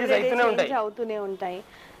ఎవ్రీడే చేంజెస్ అవుతూనే ఉంటాయి.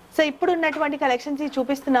 సో ఇప్పుడు ఉన్నటువంటి కలెక్షన్స్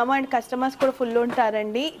చూపిస్తున్నాము, అండ్ కస్టమర్స్ కూడా ఫుల్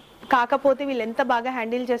ఉంటారండి. కాకపోతే వీళ్ళు ఎంత బాగా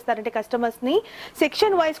హ్యాండిల్ చేస్తారంటే కస్టమర్స్ ని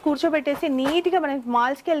సెక్షన్ వైజ్ కూర్చోబెట్టేసి నీట్ గా మనం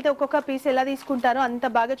మాల్స్ కి వెళ్తే ఒక్కొక్క పీస్ ఎలా తీసుకుంటారో అంత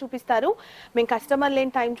బాగా చూపిస్తారు. మేము కస్టమర్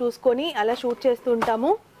లేని టైం చూసుకొని అలా షూట్ చేస్తూ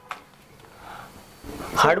ఉంటాము.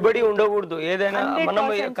 హడ్బడి ఉండకూడదు, ఏదైనా మనం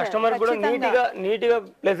కస్టమర్ కూడా నీట్ గా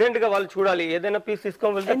ప్లెజెంట్ గా వాళ్ళు చూడాలి. ఏదైనా పీస్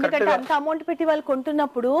తీసుకొని వెళ్తే ఎందుకంటే అంత అమౌంట్ పెట్టి వాళ్ళు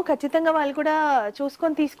కొంటున్నప్పుడు ఖచ్చితంగా వాళ్ళు కూడా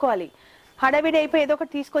చూసుకొని తీసుకోవాలి. హడావిడి అయిపోయి ఏదో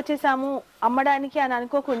ఒకటి తీసుకొచ్చేసాము అమ్మడానికి అని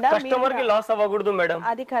అనుకోకుండా కస్టమర్ కి లాస్ అవ్వకూడదు మేడం.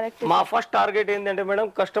 అది కరెక్ట్. మా ఫస్ట్ టార్గెట్ ఏంటంటే మేడం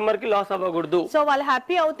కస్టమర్ కి లాస్ అవ్వకూడదు. సో వాళ్ళు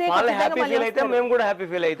హ్యాపీ అవుతే మేము కూడా హ్యాపీ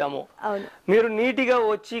ఫీల్ అవుతాము. మీరు నీట్ గా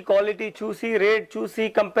వచ్చి క్వాలిటీ చూసి రేట్ చూసి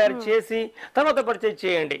కంపేర్ చేసి తర్వాత పర్చేజ్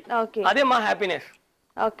చేయండి, అదే మా హ్యాపీనెస్.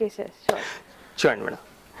 ఓకే సార్, చూడండి మేడం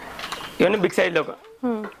ఇవన్నీ బిగ్ సైజ్ లో.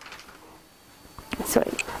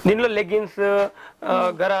 దీంట్లో లెగ్గిన్స్,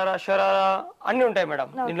 గరారా, షరారా అన్ని ఉంటాయి మేడం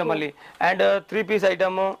దీంట్లో మళ్ళీ. And 3 piece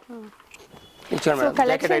item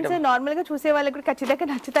collections normal గా చూసే వాళ్ళకి కూడా ఖచ్చితంగా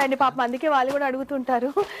నచ్చుతాయండి పాపం, అందుకే వాళ్ళు కూడా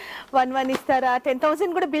అడుగుతుంటారు 1 ఇస్తారా,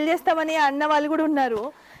 10,000 కూడా బిల్ చేస్తామని అన్న వాళ్ళు కూడా ఉన్నారు.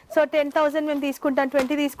 సో 10,000 మేము తీసుకుంటాం,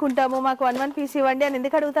 20 తీసుకుంటాము, మాకు 1 పీస్ ఇవ్వండి అని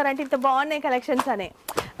ఎందుకు అడుగుతారంటే ఇంత బాగున్నాయి కలెక్షన్స్ అనే.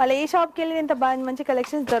 వాళ్ళు ఏ షాప్కి వెళ్ళి ఇంత మంచి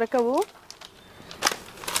కలెక్షన్స్ దొరకవు.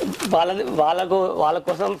 వాళ్ళ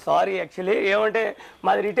కోసం సారీ, యాక్చువల్లీ ఏమంటే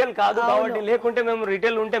మాది రిటైల్ కాదు కాబట్టి, లేకుంటే మేము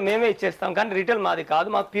రిటైల్ ఉంటే మేమే ఇచ్చేస్తాం, కానీ రిటైల్ మాది కాదు,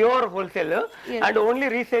 మా pure wholesale and only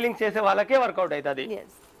reselling చేసే వాళ్ళకే వర్కౌట్ అవుతుంది.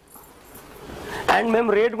 అండ్ మేము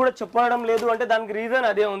రేట్ కూడా చెప్పడం లేదు అంటే దానికి రీజన్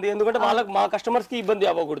అదే ఉంది, ఎందుకంటే వాళ్ళకి మా కస్టమర్స్ కి ఇబ్బంది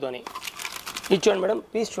అవ్వకూడదు అని. ఇచ్చోండి మేడం,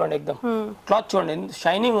 పీస్ చూడండి ఎక్దమ్ క్లాత్ చూడండి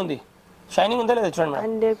షైనింగ్ ఉంది, షైనింగ్ ఉందా లేదా చూడండి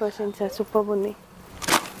మేడం. 100% సార్, సూపర్ ఉంది.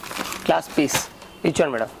 క్లాస్ పీస్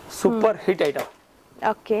ఇచ్చాను madam, super hit item.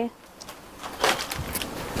 Okay,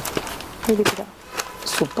 ఇది కూడా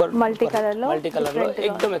సూపర్ మల్టీ కలర్ లో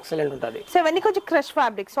ఎక్దమ్ ఎక్సలెంట్ ఉంటది. సో ఇవన్నీ కొంచెం crush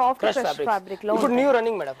fabric, soft crush fabric లో ఇప్పుడు న్యూ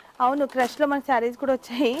రన్నింగ్ మేడం. అవును, క్రష్ లో మన సారీస్ కూడా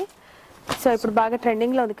వచ్చాయి. సో ఇప్పుడు బాగా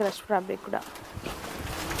ట్రెండింగ్ లో ఉంది క్రష్ ఫ్యాబ్రిక్ కూడా.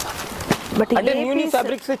 బట్ అంటే న్యూ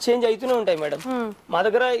ఫ్యాబ్రిక్స్ చేంజ్ అవుతూనే ఉంటాయి మేడం. మా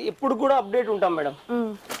దగ్గర ఎప్పుడు కూడా అప్డేట్ ఉంటాం మేడం.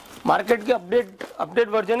 మార్కెట్ కి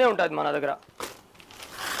అప్డేట్ వర్జనే ఉంటుంది మన దగ్గర.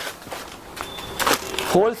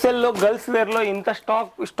 హోల్సేల్ లో గర్ల్స్ వేర్ లో ఇంత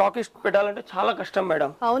స్టాక్ పెట్టాలంటే చాలా కష్టం మేడం.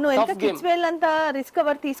 అవును, ఎంత కిడ్స్ వేర్ అంత రిస్క్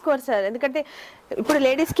ఎవరు తీసుకోరు సార్, ఎందుకంటే ఇప్పుడు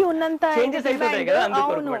లేడీస్ కి ఉన్నంత చేంజెస్ అవుతుంటాయి కదా, అందుకు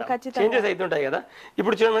చేంజెస్ అవుతుంటాయి కదా.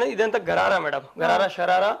 ఇప్పుడు చూడండి మేడం, ఇదంతా gharara madam, gharara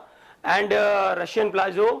sharara and Russian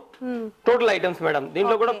palazzo total items madam.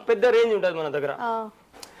 దీంట్లో కూడా పెద్ద రేంజ్ ఉంటుంది మన దగ్గర.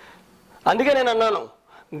 అందుకే నేను అన్నాను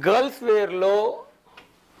గర్ల్స్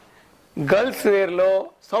వేర్ లో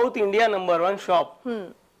సౌత్ ఇండియా #1 షాప్.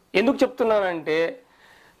 ఎందుకు చెప్తున్నానంటే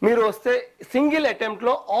మీరు వస్తే సింగిల్ అటెంప్ట్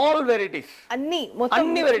లో ఆల్ వెరైటీస్ అన్ని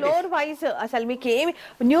ఫ్లోర్ వైస్. అసలు మీకు ఏమి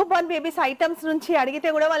న్యూ బోర్న్ బేబీస్ ఐటమ్స్ నుంచి అడిగితే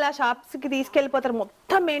కూడా వాళ్ళ షాప్స్ కి తీసుకెళ్లిపోతారు,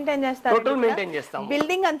 మొత్తం మెయింటైన్ చేస్తారు. టోటల్ మెయింటైన్ చేస్తాం.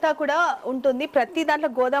 బిల్డింగ్ అంతా కూడా ఉంటుంది, ప్రతి దాంట్లో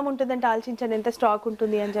గోదాం ఉంటుంది అంటే ఆలోచించండి ఎంత స్టాక్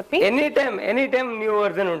ఉంటుంది అని చెప్పి. ఎనీ టైం న్యూ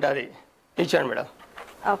వర్జన్ ఉంటుంది. ఇచ్చాను madam.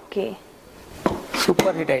 Okay,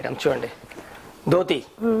 super hit item. చూడండి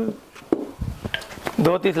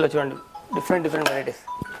ధోతీస్ లో చూడండి different varieties.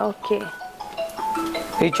 Okay,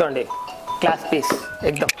 ఇచ్చోండి class piece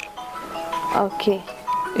ఎక్దమ్. Okay,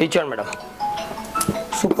 ఇచ్చోండి madam,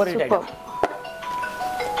 super hit item.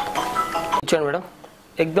 ఇచ్చోండి madam,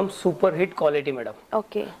 ఎక్దమ్ super hit quality madam.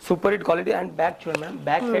 Okay, super hit quality. And back చూడండి madam,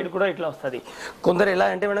 back side కూడా ఇట్లా వస్తుంది. కొందరు ఎలా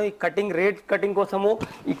అంటే మేడం ఈ కటింగ్ కటింగ్ కోసము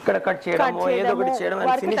ఇక్కడ కట్ చేయడము, ఏదో ఒకటి చేయడం,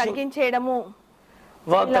 తగ్గించేయడము,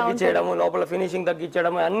 వర్క్ తగ్గించేయడము, లోపల ఫినిషింగ్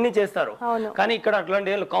తగ్గించడము అన్ని చేస్తారు. కానీ ఇక్కడ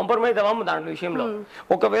అట్లాంటి కాంప్రమైజ్ అవ్వము దాంట్లో విషయంలో.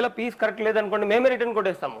 ఒకవేళ పీస్ కరెక్ట్ లేదనుకోండి మేమే రిటర్న్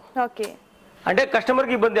కొట్టేస్తాము. ఓకే, అంటే కస్టమర్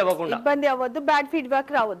కి ఇబ్బంది అవ్వద్దు, బ్యాడ్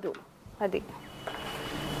ఫీడ్బ్యాక్ రావద్దు. అది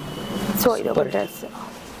సో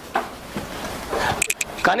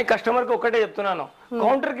కానీ కస్టమర్ కి ఒకటే చెప్తున్నాను,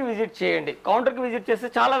 కౌంటర్ కి విజిట్ చేయండి. కౌంటర్ కి విజిట్ చేస్తే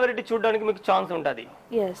చాలా వెరైటీ చూడడానికి మీకు ఛాన్స్ ఉంటుంది.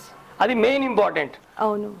 అది మెయిన్ ఇంపార్టెంట్.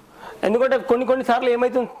 అవును, ఎందుకంటే కొన్ని సార్లు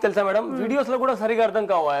ఏమైతుంది తెలుసా మేడం, వీడియోస్ లో కూడా సరిగా అర్థం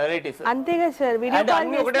కావాలి వెరైటీస్. అంతేగా సార్,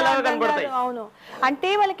 అవును, అంటే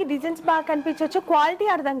వాళ్ళకి డిజైన్స్ బాగా కనిపించవచ్చు, క్వాలిటీ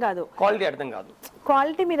అర్థం కాదు.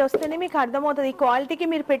 క్వాలిటీ మీరు వస్తేనే మీకు అర్థమవుతుంది. క్వాలిటీకి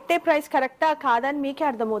మీరు పెట్టే ప్రైస్ కరెక్టా కాదా అని మీకే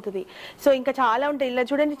అర్థమవుతుంది. సో ఇంకా చాలా ఉంటాయి. ఇలా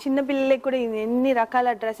చూడండి, చిన్న పిల్లలకి కూడా ఎన్ని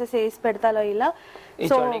రకాల డ్రెస్సెస్ వేసి పెడతాలో ఇలా.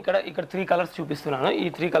 సో ఇక్కడ 3 కలర్స్ చూపిస్తున్నాను. ఈ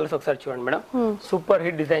 3 కలర్స్ ఒకసారి చూడండి మేడం. సూపర్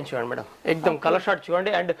హిట్ డిజైన్ చూడండి మేడం, ఎక్దమ్ కలర్ షార్ట్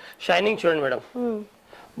చూడండి అండ్ షైనింగ్ చూడండి మేడం.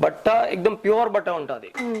 బట్ట ఎక్దమ్ ప్యూర్ బట్ట ఉంటుంది.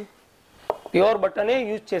 ప్యూర్ బట్టనే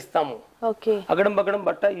యూజ్ చేస్తాము, అగడం బగడం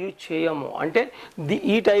బట్ట యూజ్ చేయము. అంటే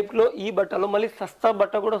ఈ టైప్ లో ఈ బట్టలో మళ్ళీ సస్తా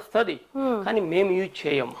బట్ట కూడా వస్తుంది, కానీ మేము యూజ్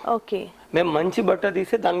చేయము. మేము మంచి బట్ట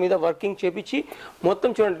తీసి దాని మీద వర్కింగ్ చేపించి మొత్తం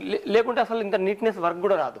చూడండి. లేకుంటే అసలు ఇంత నీట్నెస్ వర్క్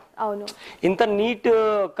కూడా రాదు. ఇంత నీట్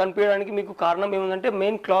కనిపించడానికి మీకు కారణం ఏముందంటే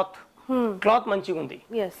మెయిన్ క్లాత్ మంచిగా ఉంది.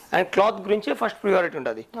 అండ్ క్లాత్ గురించే ఫస్ట్ ప్రియారిటీ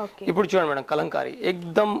ఉంటుంది. ఇప్పుడు చూడండి madam, Kalamkari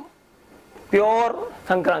ఎక్దమ్ pure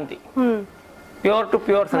Sankranti, pure to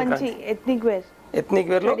pure Sankranti, ethnic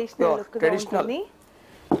wear లో ప్యూర్ ట్రెడిషనల్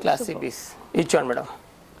క్లాసిక్ పీస్. ఇచ్చాను madam,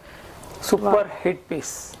 super hit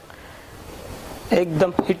piece,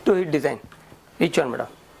 ఎక్దమ్ hit to hit design. ఇచ్చాను madam,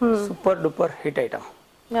 super duper hit item.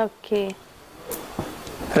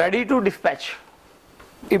 Ready to dispatch.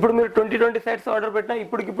 ఇప్పుడు మీరు 20 sets order పెట్టినా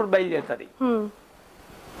ఇప్పుడు బయలుదేరుతుంది.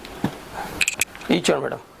 ఇచ్చాను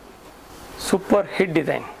మేడం, సూపర్ హిట్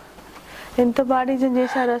డిజైన్. ఎంత బాగా డిజైన్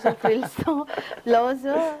చేశారు అసలు, ఫ్రిల్స్ తో బ్లౌజ్.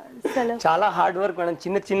 అసలు చాలా హార్డ్ వర్క్ మేడం,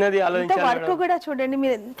 చిన్నది ఆలోచించారు. వర్క్ కూడా చూడండి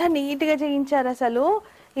మీరు ఎంత నీట్ గా చేయించారు. అసలు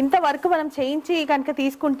ఇంత వర్క్ మనం చేయించి కనుక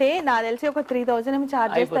తీసుకుంటే నాకు తెలిసి ఒక 3000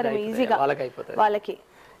 చార్జ్ చేస్తారు ఈజీగా వాళ్ళకి.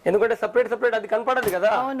 ఎందుకంటే సెపరేట్ అది కనపడదు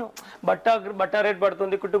కదా. అవును, బట్ట రేట్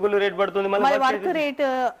పడుతుంది, కుట్టుగుళ్ళు రేట్ పడుతుంది, వర్క్ రేట్,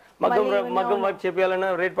 మగ్గం వర్క్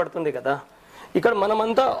చేయాలన్నా రేట్ పడుతుంది కదా. ఇక్కడ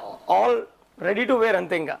మనమంతా ఆల్ రెడీ టు వేర్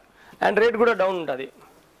అంతే ఇంకా. అండ్ రేట్ కూడా డౌన్ ఉంటుంది.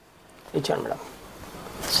 ఇచ్చాను మేడం,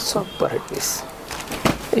 సూపర్ హిట్ పీస్.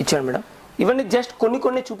 ఇచ్చాను మేడం. ఇవన్నీ జస్ట్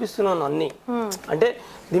కొన్ని చూపిస్తున్నాను అన్ని. అంటే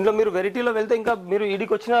దీంట్లో మీరు వెరైటీలో వెళ్తే ఇంకా మీరు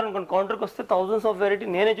ఈడికి వచ్చినారనుకోండి, కౌంటర్కి వస్తే థౌజండ్స్ ఆఫ్ వెరైటీ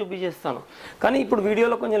నేనే చూపించేస్తాను. కానీ ఇప్పుడు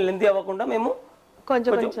వీడియోలో కొంచెం లెంతీ అవ్వకుండా మేము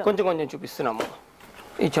కొంచెం చూపిస్తున్నాము.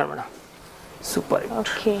 ఇచ్చాను మేడం, సూపర్.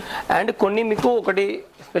 అండ్ కొన్ని మీకు ఒకటి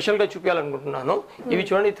స్పెషల్ గా చూపించాలనుకుంటున్నాను. ఇవి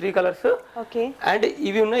చూడండి 3 కలర్స్. అండ్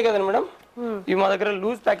ఇవి ఉన్నాయి కదా మేడం, ఇవి మా దగ్గర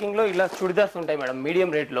లూజ్ ప్యాకింగ్ లో ఇలా చుడిదార్స్ ఉంటాయి మేడం, మీడియం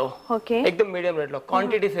రేట్ లో, ఎక్దమ్ మీడియం రేట్ లో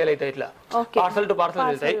క్వాంటిటీ సేల్ అవుతాయి. ఇట్లా పార్సల్ టు పార్సల్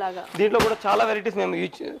వెళ్తాయి. దీంట్లో కూడా చాలా వెరైటీస్ మేము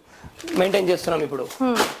మెయింటైన్ చేస్తున్నాం ఇప్పుడు.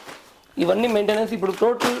 ఇవన్నీ మెయింటెనెన్స్ ఇప్పుడు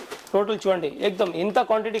టోటల్ టోటల్ చూడండి ఎక్దమ్ ఎంత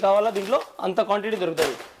క్వాంటిటీ కావాలా దీంట్లో అంత క్వాంటిటీ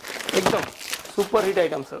దొరుకుతుంది ఎక్దమ్ సూపర్ హిట్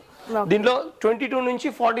ఐటమ్స్ దీంట్లో 22 నుంచి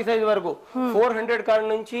 40 సైజ్ వరకు 400 కార్డ్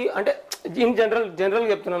నుంచి అంటే ఇన్ జనరల్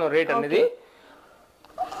చెప్తున్నాను రేట్ అనేది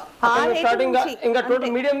స్టార్టింగ్ ఇంకా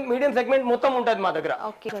టోటల్ మీడియం సెగ్మెంట్ మొత్తం ఉంటుంది మా దగ్గర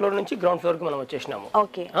ఫ్లోర్ నుంచి గ్రౌండ్ ఫ్లోర్ కి మనం వచ్చేసినాము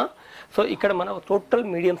సో ఇక్కడ మన టోటల్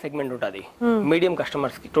మీడియం సెగ్మెంట్ ఉంటుంది మీడియం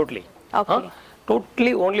కస్టమర్స్ కి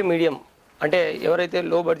టోటలీ ఓన్లీ మీడియం అంటే ఎవరైతే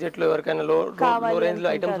లో బడ్జెట్ లో ఎవరికైనా లో రేంజ్ లో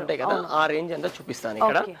ఐటమ్స్ ఉంటాయి కదా ఆ రేంజ్ అంతా చూపిస్తాను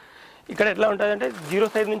ఇక్కడ ఎట్లా ఉంటుంది అంటే 0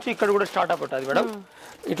 సైజ్ నుంచి ఇక్కడ కూడా స్టార్ట్ అప్ ఉంటుంది మేడం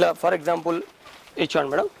ఇట్లా ఫర్ ఎగ్జాంపుల్ ఇచ్చాను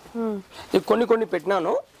మేడం కొన్ని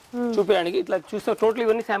పెట్టినాను చూపించడానికి ఇట్లా చూస్తే టోటల్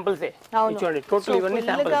ఇవన్నీ శాంపిల్స్ ఇచ్చేయండి టోటల్ ఇవన్నీ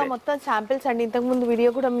శాంపిల్స్ మొత్తం శాంపిల్స్ అండి ఇంతకు ముందు వీడియో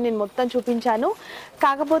కూడా నేను మొత్తం చూపించాను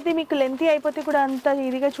కాకపోతే మీకు లెంతీ అయిపోతే కూడా అంత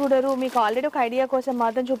ఈజీగా చూడరు మీకు ఆల్రెడీ ఒక ఐడియా కోసం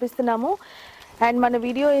మాత్రం చూపిస్తున్నాము అండ్ మన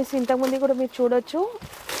వీడియో వేసి ఇంతకు ముందు కూడా మీరు చూడొచ్చు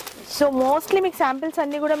సో మోస్ట్లీ మీకు శాంపిల్స్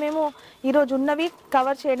అన్ని కూడా మేము ఈరోజు ఉన్నవి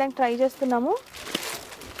కవర్ చేయడానికి ట్రై చేస్తున్నాము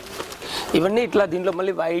ఇవన్నీ ఇట్లా దీంట్లో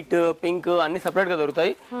మళ్ళీ వైట్ పింక్ అన్ని సెపరేట్ గా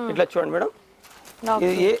దొరుకుతాయి ఇట్లా చూడండి మేడం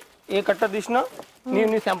ఏ కట్ట తీసినా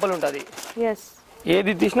నీ శాంపుల్ ఉంటుంది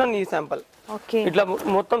ఏది తీసినా నీ శాంపుల్ ఇట్లా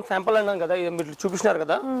మొత్తం శాంపుల్ అన్నాం కదా మీరు చూపిస్తున్నారు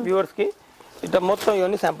కదా వ్యూవర్స్ కి ఇట్లా మొత్తం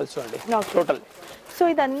ఇవన్నీ శాంపుల్స్ చూడండి టోటల్ సో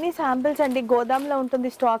ఇదన్నీ శాంపిల్స్ అండి గోదాంలో ఉంటుంది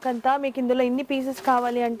స్టాక్ అంతా మీకు ఇందులో ఇన్ని పీసెస్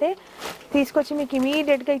కావాలి అంటే తీసుకొచ్చి మీకు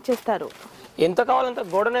ఇమీడియట్ గా ఇచ్చేస్తారు ఎంత కావాలంటే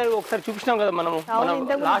గోడనే ఒకసారి చూపించాం కదా మనం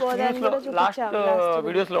లాస్ట్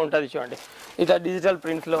వీడియోస్ లో ఉంటుంది చూడండి ఇట్లా డిజిటల్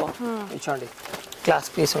ప్రింట్స్ లో చూడండి క్లాస్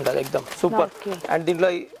పీస్ ఉంటుంది ఎక్దమ్ సూపర్ అండ్ దీంట్లో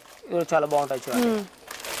చాలా బాగుంటాయి చూడండి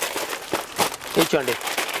చూడండి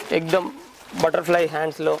ఎక్దమ్ బటర్ఫ్లై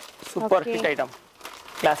హ్యాండ్స్ లో super hit item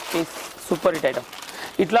class piece super hit item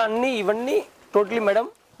ఇట్లా అన్ని ఇవన్నీ టోటలీ మేడం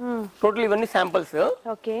టోటల్ ఇవన్నీ శాంపిల్స్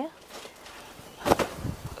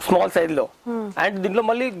స్మాల్ సైజ్ లో అండ్ దీంట్లో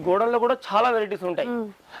మళ్ళీ గోడల్లో కూడా చాలా వెరైటీస్ ఉంటాయి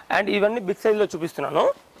అండ్ ఇవన్నీ బిగ్ సైజ్ లో చూపిస్తున్నాను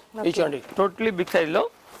చూడండి టోటలీ బిగ్ సైజ్ లో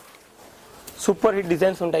సూపర్ హిట్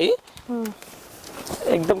డిజైన్స్ ఉంటాయి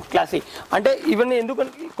ఎక్దమ్ క్లాసిక్ అంటే ఇవన్నీ ఎందుకు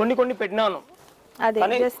కొన్ని పెట్టినాను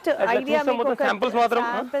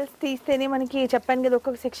శాంపిల్స్ తీస్తేనే మనకి చెప్పాను కదా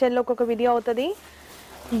ఒక్కొక్క సెక్షన్ లో ఒక్కొక్క వీడియో అవుతుంది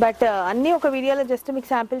బట్ అన్ని ఒక వీడియోలో జస్ట్ మీకు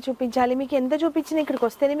శాంపిల్ చూపించాలి మీకు ఎంత చూపించినా ఇక్కడికి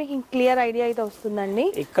వస్తేనే మీకు క్లియర్ ఐడియా అయితే వస్తుందండి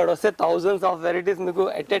ఇక్కడ వస్తే థౌసండ్స్ ఆఫ్ వెరైటీస్ మీకు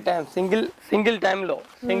at a time single time లో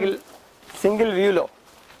సింగిల్ వ్యూ లో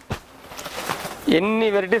ఎన్ని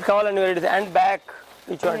వెరైటీస్ కావాలని వెరైటీస్ అండ్ బ్యాక్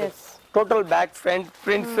చూడండి total back front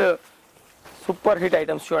prints super hit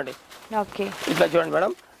items చూడండి ఇట్లా చూడండి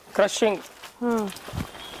మేడం క్రషింగ్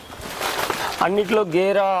అన్నిట్లో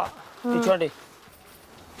గేరా చూడండి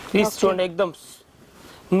పీస్ చూడండి ఎక్దమ్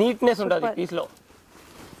నీట్నెస్ ఉంటుంది పీస్ లో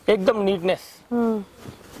ఎక్దమ్ నీట్నెస్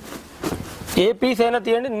ఏ పీస్ అయినా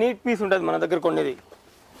తీయండి నీట్ పీస్ ఉంటుంది మన దగ్గర కొనేది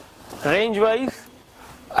range wise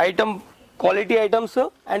item quality items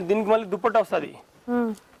and దీనికి మళ్ళీ దుప్పట్టా వస్తుంది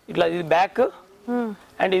ఇట్లా ఇది బ్యాక్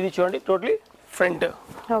అండ్ ఇది చూడండి టోటలీ ఫ్రంట్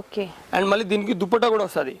అండ్ మళ్ళీ దీనికి దుప్పట్టా కూడా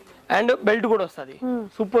వస్తుంది అండ్ బెల్ట్ కూడా వస్తుంది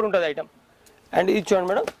సూపర్ ఉంటుంది ఐటమ్ అండ్ ఇది చూడండి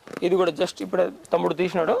మేడం ఇది కూడా జస్ట్ ఇప్పుడు తమ్ముడు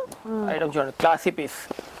తీసినాడు ఐటమ్ చూడండి classy piece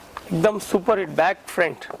ఎక్దమ్ super hit back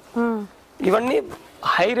front ఇవన్నీ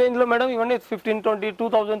హై రేంజ్ లో మేడం ఇవన్నీ 15, 20,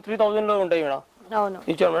 2000, 3000 లో ఉంటాయి మేడం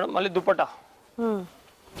ఇచ్చాను మేడం మళ్ళీ దుప్పట్టా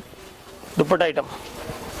ఐటమ్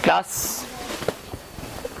క్లాస్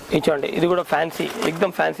ఇచ్చండి ఇది కూడా ఫ్యాన్సీ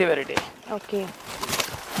ఎక్దమ్ ఫ్యాన్సీ వెరైటీ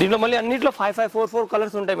దీంట్లో మళ్ళీ అన్నిట్లో 5, 5, 4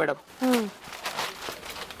 కలర్స్ ఉంటాయి మేడం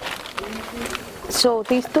సో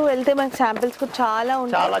తీస్తూ వెళ్తే మనకి శాంపిల్స్ కూడా చాలా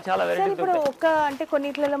ఉంటాయి చాలా వెరైటీస్ ఇప్పుడు ఒక అంటే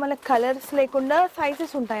కొన్నిట్లలో మనకి కలర్స్ లేకుండా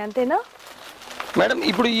సైజెస్ ఉంటాయి అంతేనా మేడం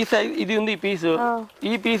ఇప్పుడు ఈ సైజ్ ఇది ఉంది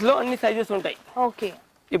ఈ పీస్ లో అన్ని సైజెస్ ఉంటాయి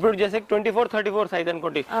ఇప్పుడు జస్ట్ 24, 34 సైజ్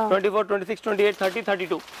అనుకోండి 24, 26, 28, 30,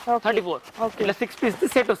 32, 34 ఇలా 6 పీస్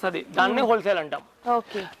సెట్ వస్తుంది దాన్ని హోల్సేల్ అంటాం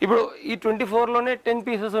ఇప్పుడు ఈ 24 లోనే 10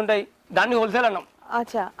 పీసెస్ ఉంటాయి దాన్ని హోల్సేల్ అన్నాం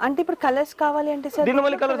అంటే ఇప్పుడు కలర్స్ కావాలి అంటే సార్ దీనిలో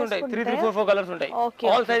మళ్ళీ కలర్స్ ఉంటాయి 3, 3, 4 కలర్స్ ఉంటాయి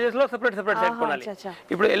ఆల్ సైజెస్ లో సెపరేట్ సెట్ కొనాలి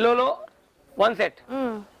ఇప్పుడు ఎల్లో లో 1 set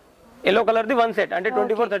yellow colour the 1 set అంటే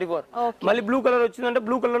 24, 34 మళ్ళీ బ్లూ కలర్ వచ్చిందంటే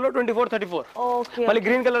బ్లూ కలర్ లో 24, 34 మళ్ళీ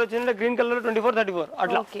గ్రీన్ కలర్ వచ్చిందంటే గ్రీన్ కలర్ లో 24, 34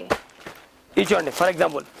 అట్లా ఇచ్చండి ఫర్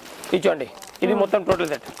ఎగ్జాంపుల్ ఇచ్చండి ఇది మొత్తం టోటల్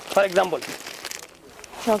సెట్ ఫర్ ఎగ్జాంపుల్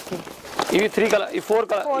ఇవి 3 కలర్ ఈ 4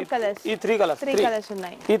 కలర్ ఈ 3 కలర్స్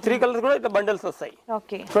ఉన్నాయి ఈ 3 కలర్స్ కూడా ఇట్లా బండిల్స్ వస్తాయి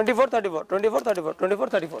 24, 34 24, 34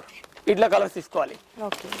 24, 34 ఇట్లా కలర్స్ తీసుకోవాలి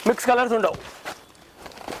మిక్స్ కలర్స్ ఉండవు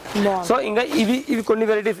సో ఇంకా ఇవి కొన్ని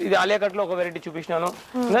వెరైటీస్ ఇది ఆలియా కట్ లో ఒక వెరైటీ చూపించాను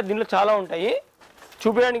ఇంకా దీంట్లో చాలా ఉంటాయి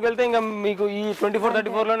చూపించడానికి వెళ్తే ఇంకా మీకు ఈ 24,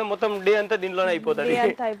 34 లోనే మొత్తం డే అంతా దీంట్లోనే అయిపోతుంది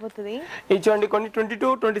ఇది చూడండి కొన్ని 22,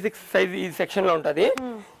 26 సైజ్ ఈ సెక్షన్ లో ఉంటది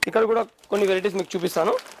ఇక్కడ కూడా కొన్ని వెరైటీస్ మీకు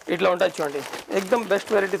చూపిస్తాను ఇట్లా ఉంటాయి చూడండి ఎక్దమ్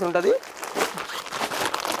బెస్ట్ వెరైటీస్ ఉంటది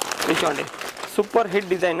ఇది చూడండి సూపర్ హిట్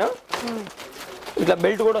డిజైన్ ఇట్లా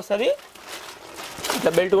బెల్ట్ కూడా వస్తుంది,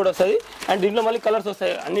 ఇట్లా బెల్ట్ కూడా వస్తుంది. అండ్ దీంట్లో మళ్ళీ కలర్స్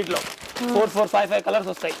వస్తాయి అన్నిట్లో 4, 4, 5, 5 కలర్స్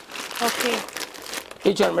వస్తాయి. ఓకే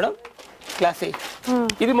ఇచ్చాను మేడం క్లాసీ.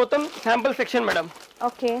 ఇది మొత్తం శాంపుల్ సెక్షన్ మేడం.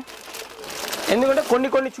 ఓకే ఎందుకంటే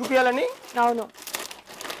కొన్ని చూపించాలని. అవును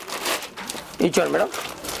ఇచ్చాను madam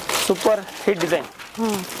super hit design,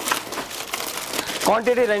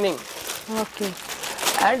 quantity running. Okay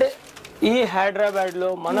and ఈ హైదరాబాద్లో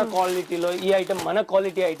మన క్వాలిటీలో ఈ ఐటమ్, మన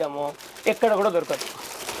క్వాలిటీ ఐటమ్ ఎక్కడ కూడా దొరకదు.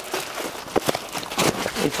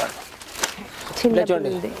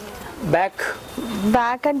 చూడండి బ్యాక్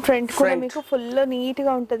అండ్ ఫ్రంట్ కూడా మీకు ఫుల్ నీట్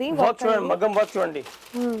గా ఉంటది. వర్క్ చూడండి, మగ్గం వర్క్ చూడండి.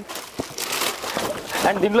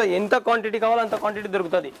 అండ్ దీంట్లో ఎంత క్వాంటిటీ కావాలో అంత క్వాంటిటీ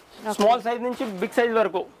దొరుకుతుంది, స్మాల్ సైజ్ నుంచి బిగ్ సైజ్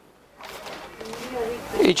వరకు.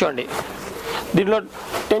 ఇది చూడండి, దీంట్లో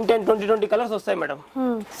 10, 10, 20, 20 కలర్స్ వస్తాయి మేడం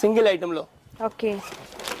సింగిల్ ఐటమ్ లో. ఓకే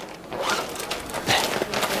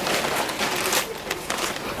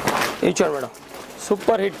ఇది చూడండి madam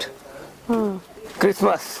super hit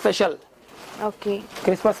Christmas special. Okay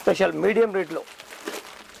Christmas special medium rate లో,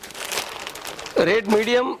 rate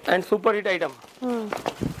medium and super hit item.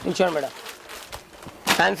 ఇచ్చాను మేడం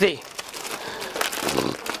ఫ్యాన్సీ.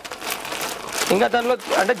 ఇంకా దానిలో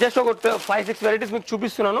అంటే జస్ట్ ఒక 5, 6 వెరైటీస్ మీకు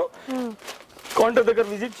చూపిస్తున్నాను. కౌంటర్ దగ్గర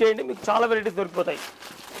విజిట్ చేయండి, మీకు చాలా వెరైటీస్ దొరికిపోతాయి.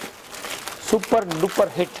 Super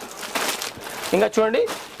duper hit. ఇంకా చూడండి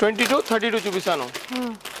 22, 32 చూపిస్తాను.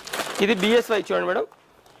 ఇది BSY చూడండి madam,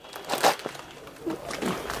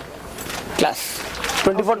 class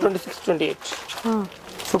 24, 26, 28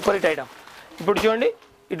 super hit item. ఇప్పుడు చూడండి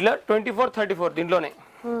ఇట్లా 24, 34 దీంట్లోనే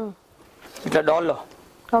ఇట్లా డాల్లో.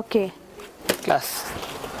 ఓకే క్లాస్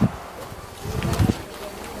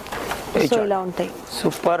ఇలా ఉంటాయి.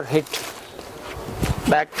 Super hit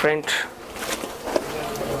back front.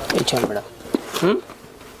 ఇచ్చాను మేడం,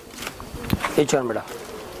 ఇచ్చాను మేడం.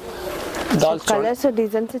 డాల్స్ కలర్స్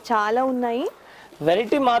డిజైన్స్ చాలా ఉన్నాయి.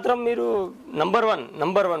 వెరైటీ మాత్రం మీరు నంబర్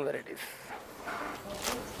వన్ వెరైటీస్.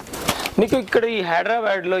 మీకు ఇక్కడ ఈ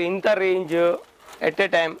హైదరాబాద్లో ఇంత range at a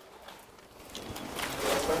time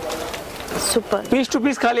super piece to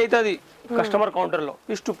piece ఖాళీ అవుతుంది కస్టమర్ కౌంటర్లో.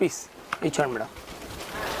 పీస్ టు పీస్ ఇచ్చాను madam.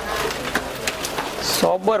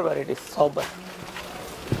 Sober varieties, sober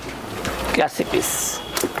classic piece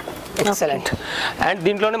excellent. And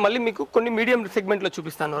దీంట్లోనే మళ్ళీ మీకు కొన్ని మీడియం సెగ్మెంట్ లో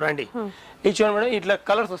చూపిస్తాను రండి. ఇది చూడండి మేడం, ఇట్లా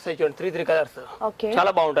కలర్స్ వస్తాయి చూడండి, 3 కలర్స్.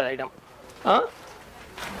 చాలా బాగుంటుంది ఐటమ్.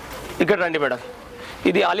 ఇక్కడ రండి మేడం,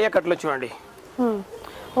 ఇది ఆలియా కట్ లో చూడండి.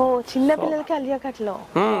 ఓ చిన్న పిల్లలకి ఆలియా కట్ లో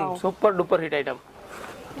సూపర్ డూపర్ హిట్ ఐటమ్.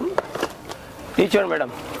 ఇది చూడండి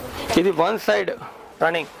మేడం, ఇది 1 సైడ్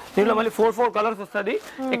రన్నింగ్. దీంట్లో మళ్ళీ 4 కలర్స్ వస్తుంది.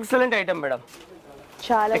 ఎక్సలెంట్ ఐటమ్ మేడం,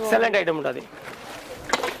 చాలా ఎక్సలెంట్ ఐటమ్ ఉంటుంది.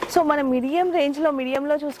 సో మన మీడియం రేంజ్ లో, మీడియం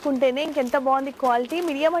లో చూసుకుంటేనే ఇంకెంత బాగుంది క్వాలిటీ.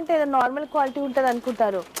 మీడియం అంటే ఏదో నార్మల్ క్వాలిటీ ఉంటుంది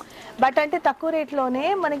అనుకుంటారు, బట్ అంటే తక్కువ రేట్ లోనే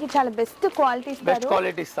మనకి చాలా బెస్ట్ క్వాలిటీ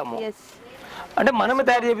ఇస్తాము. అంటే మనమే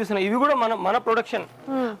తయారు చేపిస్తున్నాం. ఇవి కూడా మన ప్రొడక్షన్.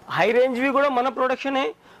 హై రేంజ్ వి కూడా మన ప్రొడక్షనే.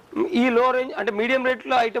 ఈ లో రేంజ్ అంటే మీడియం రేట్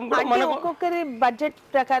లో ఐటమ్ కూడా మన ఒక్కొక్కరి బడ్జెట్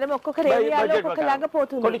ప్రకారం ఒక్కొక్కరి ఏరియాలో ఒక్కొక్కలాగా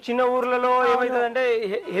పోతుంది. కొన్ని చిన్న ఊర్లలో ఏమైతుందంటే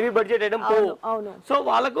హెవీ బడ్జెట్ ఐటమ్ పోవు, సో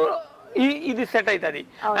వాళ్ళకు ఇది సెట్ అవుతుంది.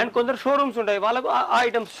 అండ్ కొందరు షోరూమ్స్ ఉంటాయి, వాళ్ళకు ఆ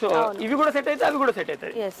ఐటమ్స్ ఇవి కూడా సెట్ అవుతాయి, అవి కూడా సెట్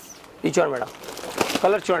అవుతాయి. ఇది చూడండి మేడం,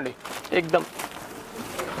 కలర్ చూడండి, ఎక్దమ్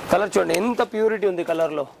కలర్ చూడండి ఎంత ప్యూరిటీ ఉంది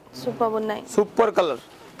కలర్ లో. సూపర్ ఉన్నాయి, super colour.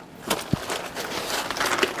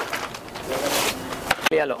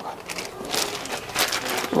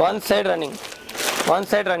 One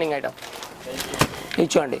side running item. ఇది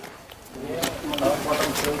చూడండి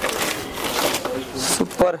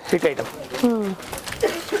సూపర్ హిట్ ఐటమ్.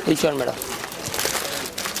 ఇది చూడండి madam,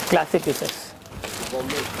 classic pieces,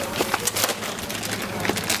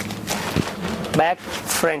 back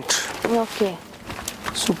front. Okay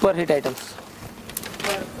super hit items.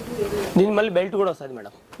 దీని మళ్ళీ బెల్ట్ కూడా వస్తుంది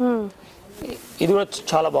మేడం. ఇది కూడా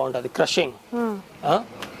చాలా బాగుంటుంది, క్రషింగ్.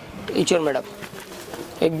 ఇది చూడండి madam,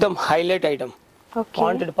 ఎక్దమ్ highlight item.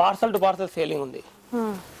 Quantity parcel to parcel selling ఉంది.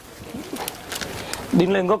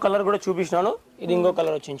 దీనిలో ఇంకో కలర్ కూడా చూపించినాను. ఇది ఇంకో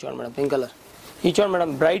కలర్ వచ్చింది చూడండి మేడం, పింక్ కలర్. ఇది చూడండి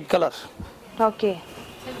madam, bright colour. Okay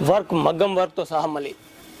work, మగ్గం వర్క్ తో సహా మళ్ళీ.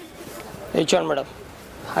 ఇది చూడండి madam,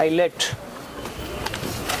 highlight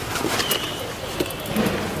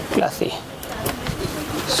classy,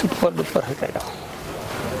 super duper hit item.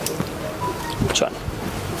 చూడండి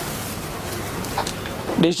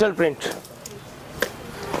డిజిటల్ ప్రింట్.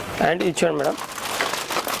 అండ్ ఇది చూడండి మేడం,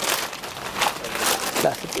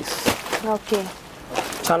 క్లాసిక్ పీస్. ఓకే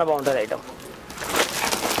చాలా బాగుంటుంది ఐటమ్.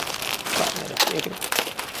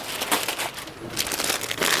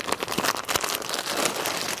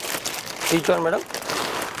 ఇది చూడండి మేడం,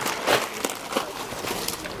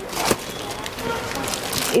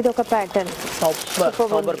 ఇది ఒక ప్యాటర్న్,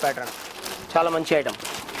 సూపర్ ప్యాటర్న్. చాలా మంచి item,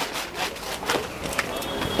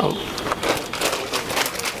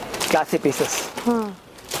 classy pieces,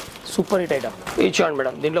 super hit item. ఇది చూడండి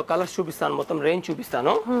మేడం, దీంట్లో కలర్స్ చూపిస్తాను, మొత్తం రేంజ్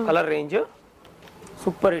చూపిస్తాను. Colour range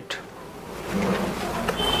super hit.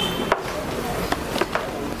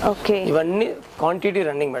 Okay, ఇవన్నీ quantity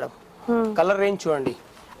running madam. Colour range చూడండి,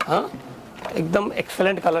 ఎక్దమ్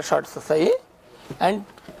ఎక్సలెంట్ కలర్ షార్ట్స్ వస్తాయి. అండ్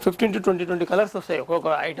 15 to 20 కలర్స్ వస్తాయి ఒక్కొక్క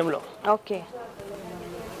ఐటెంలో. ఓకే,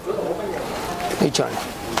 ఇది చూడండి,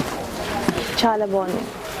 చాలా బాగుంది,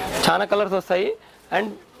 చాలా కలర్స్ వస్తాయి. అండ్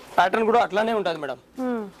ప్యాటర్న్ కూడా అట్లానే ఉంటుంది మేడం.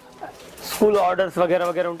 స్కూల్ ఆర్డర్స్ వగేరా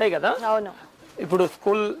వగేరా ఉంటాయి కదా, అవును. ఇప్పుడు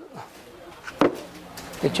స్కూల్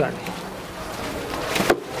ఇచ్చండి,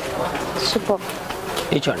 సూపర్,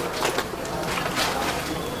 ఇచ్చండి,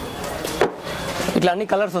 ఇట్లా అన్ని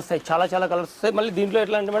కలర్స్ వస్తాయి, చాలా చాలా కలర్స్ వస్తాయి. మళ్ళీ దీంట్లో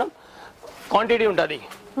ఎట్లా అంటే మేడం క్వాంటిటీ ఉంటుంది.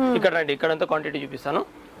 ఇక్కడ రండి, ఇక్కడంతా క్వాంటిటీ చూపిస్తాను.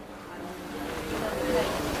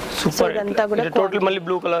 సూపర్, టోటల్ మళ్ళీ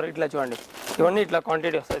బ్లూ కలర్ ఇట్లా చూడండి, ఇవన్నీ ఇట్లా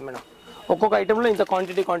క్వాంటిటీ వస్తుంది మేడం. ఒక్కొక్క ఐటెంలో ఇంత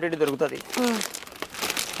క్వాంటిటీ దొరుకుతుంది.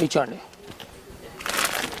 ఇది చూడండి,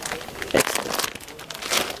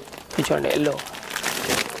 ఇది చూడండి ఎల్లో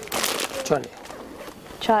చూడండి,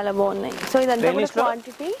 చాలా బాగున్నాయి. సో ఇదంతా కూడా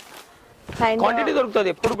క్వాంటిటీ దొరుకుతుంది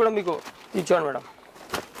ఎప్పుడు కూడా మీకు. ఇది చూడండి మేడం,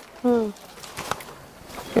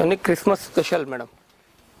 ఇవన్నీ Christmas special madam.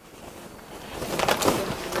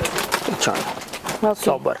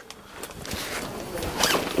 Super,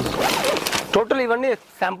 total ఇవన్నీ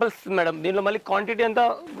శాంపిల్స్ మేడం. దీనిలో మళ్ళీ క్వాంటిటీ అంతా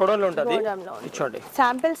గొడవలో ఉంటుంది. చూడండి,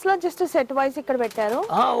 శాంపిల్స్ లో జస్ట్ సెట్ వైస్ ఇక్కడ పెట్టారు.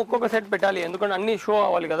 ఒక్కొక్క సెట్ పెట్టాలి, ఎందుకంటే అన్ని షో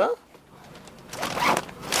అవ్వాలి కదా.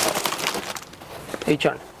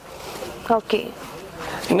 ఇచ్చండి, ఓకే.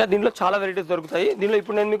 ఇంకా దీంట్లో చాలా వెరైటీస్ దొరుకుతాయి. దీనిలో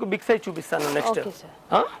ఇప్పుడు నేను మీకు బిగ్ సైజ్ చూపిస్తాను నెక్స్ట్.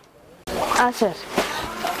 సార్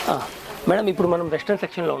మేడం, ఇప్పుడు మనం వెస్ట్రన్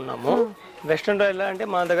సెక్షన్లో ఉన్నాము. వెస్ట్రన్లో ఎలా అంటే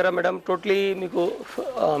మన దగ్గర మేడం టోటలీ మీకు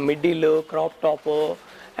మిడ్డీల్, crop top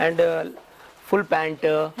and full pant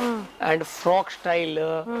and frock style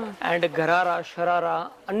and gharara, sharara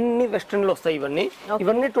అన్ని వెస్ట్రన్ లో వస్తాయి.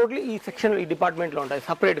 ఇవన్నీ టోటలీ ఈ సెక్షన్, ఈ డిపార్ట్మెంట్ లో ఉంటాయి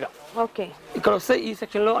సపరేట్ గా. ఇక్కడ వస్తే ఈ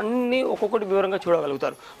సెక్షన్ లో అన్ని ఒక్కొక్కటి వివరంగా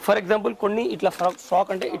చూడగలుగుతారు. ఫర్ ఎగ్జాంపుల్ కొన్ని ఇట్లా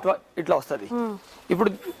ఫ్రాక్ అంటే ఇట్లా వస్తుంది.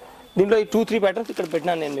 ఇప్పుడు దీంట్లో ఈ 2-3 ప్యాటర్న్స్ ఇక్కడ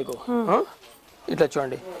పెట్టినాను నేను మీకు. ఇట్లా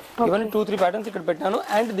చూడండి, ఇవన్నీ 2-3 ప్యాటర్న్స్ ఇక్కడ పెట్టాను.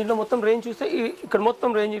 అండ్ దీంట్లో మొత్తం రేంజ్ చూస్తే ఇక్కడ మొత్తం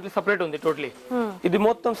రేంజ్ ఇట్లా సపరేట్ ఉంది టోటలీ. ఇది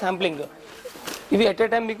మొత్తం శాంప్లింగ్. ఇవి ఎట్ ఏ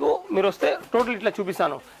టైం మీకు మీరు వస్తే టోటల్ ఇట్లా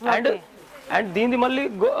చూపిస్తాను. అండ్ దీనిది మళ్ళీ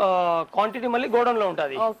క్వాంటిటీ మళ్ళీ గోడౌన్ లో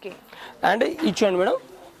ఉంటుంది. అండ్ ఇచ్చేయండి మేడం,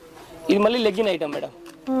 ఇది మళ్ళీ లెగ్గిన్ ఐటమ్ మేడం.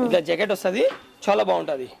 ఇట్లా జాకెట్ వస్తుంది, చాలా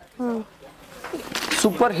బాగుంటుంది,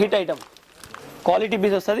 super hit item, quality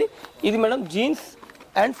piece వస్తుంది. ఇది madam jeans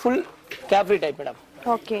and full capri type madam.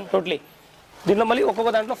 Totally దీంట్లో మళ్ళీ ఒక్కొక్క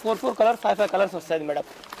దాంట్లో 4 కలర్స్, 5 కలర్స్ వస్తుంది madam.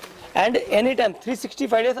 And any time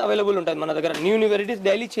 365 days available ఉంటుంది మన దగ్గర. న్యూ వెరైటీస్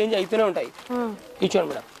డైలీ చేంజ్ అవుతూనే ఉంటాయి. ఇచ్చాను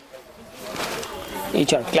మేడం,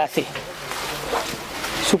 ఇచ్చాను classy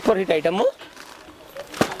super hit item,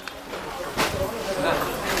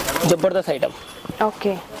 Jabardasth item.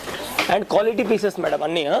 Okay, and quality pieces madam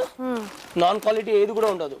అన్నీ. నాన్ క్వాలిటీ ఏది కూడా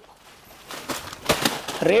ఉండదు,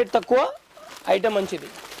 రేట్ తక్కువ, ఐటమ్ మంచిది.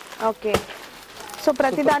 ఓకే, సో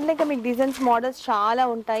ప్రతి దాంట్లో ఇంకా మీకు డిజైన్స్, మోడల్స్ చాలా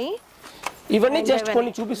ఉంటాయి. ఇవన్నీ జస్ట్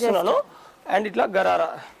కొన్ని చూపిస్తున్నాను. అండ్ ఇట్లా గరారా,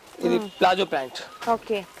 ఇది ప్లాజో ప్యాంట్.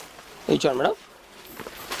 ఓకే, ఇచ్చాను మేడం,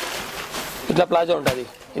 ఇట్లా ప్లాజో ఉంటుంది.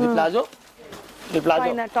 ఇది ప్లాజో, ఇది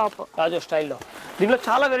ప్లాజో స్టైల్లో. దీంట్లో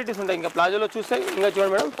చాలా వెరైటీస్ ఉంటాయి. ఇంకా ప్లాజోలో చూస్తే ఇంకా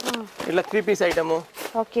చూడండి మేడం, ఇట్లా 3 పీస్ ఐటమ్.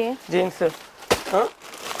 Okay, jeans.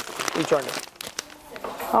 ఇది చూడండి,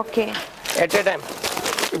 ఓకే, ఎట్ ఏ టైం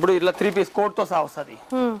ఇప్పుడు ఇట్లా 3 పీస్ కోట్తో సహా వస్తుంది.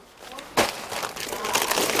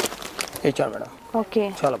 ఇచ్చాను మేడం, ఓకే,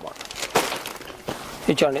 చాలా బాగుంది.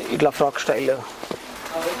 ఇచ్చండి, ఇట్లా ఫ్రాక్ స్టైల్.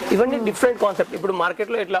 ఇవన్నీ డిఫరెంట్ కాన్సెప్ట్. ఇప్పుడు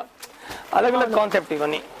మార్కెట్లో ఇట్లా అలగ్ కాన్సెప్ట్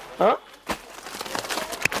ఇవన్నీ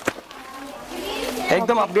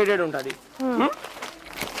ఎక్దమ్ అప్డేటెడ్ ఉంటుంది.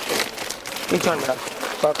 ఇచ్చండి మేడం,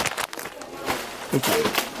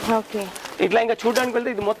 ఇట్లా ఇంకా చూడడానికి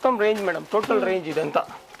వెళ్తే ఇది మొత్తం రేంజ్ మేడం, టోటల్ రేంజ్ ఇదంతా.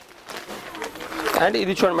 అండ్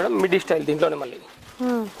ఇది చూడండి మేడం, మిడ్డీ స్టైల్. దీంట్లోనే మళ్ళీ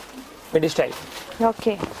మిడ్డీ స్టైల్.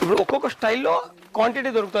 ఓకే, ఇప్పుడు ఒక్కొక్క స్టైల్లో క్వాంటిటీ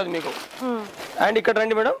దొరుకుతుంది మీకు. అండ్ ఇక్కడ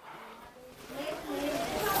రండి మేడం,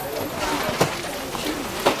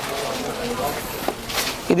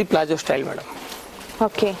 ఇది ప్లాజో స్టైల్ మేడం.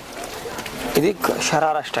 ఓకే, ఇది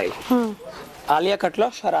షరారా స్టైల్, ఆలియా కట్లో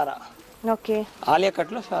షరారా. ఓకే, ఆలియా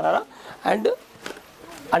కట్లో షరారా. అండ్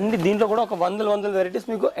అన్ని దీంట్లో కూడా ఒక 100 వెరైటీస్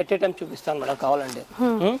మీకు ఎట్ ఏ టైం చూపిస్తాను మేడం కావాలంటే.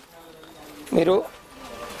 మీరు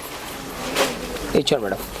ఇచ్చాను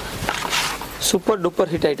madam, super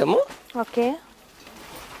duper hit item. Okay,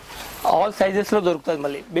 all sizes లో దొరుకుతుంది,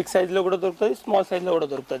 మళ్ళీ బిగ్ సైజ్ లో కూడా దొరుకుతుంది, స్మాల్ సైజ్ లో కూడా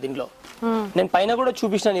దొరుకుతుంది. దీంట్లో నేను పైన కూడా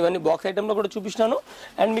చూపిస్తాను, ఇవన్నీ బాక్స్ ఐటమ్ లో కూడా చూపిస్తాను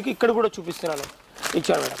అండ్ మీకు ఇక్కడ కూడా చూపిస్తున్నాను.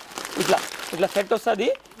 ఇచ్చాను మేడం, ఇట్లా ఇట్లా సెట్ వస్తుంది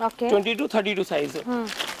 20 to 32 size,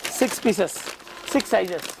 6 pieces 6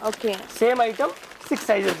 sizes, same item 6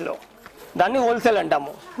 sizes లో. దాన్ని హోల్సేల్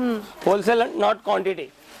అంటాము. హోల్సేల్ అండ్ నాట్ క్వాంటిటీ,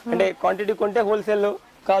 అంటే క్వాంటిటీ కొంటే హోల్సేల్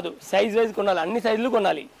కాదు, సైజ్ వైజ్ కొనాలి, అన్ని సైజులు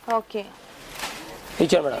కొనాలి.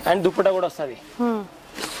 ఇచ్చాను మేడం. అండ్ దుప్పటా కూడా వస్తుంది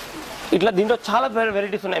ఇట్లా. దీంట్లో చాలా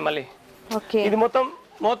వెరైటీస్ ఉన్నాయి మళ్ళీ. ఇది మొత్తం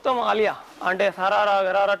మొత్తం ఆలియా, అంటే సరారా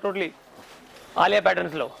గరారా టోటలీ ఆలియా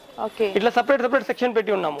ప్యాటర్న్స్ లో ఇట్లా సపరేట్ సపరేట్ సెక్షన్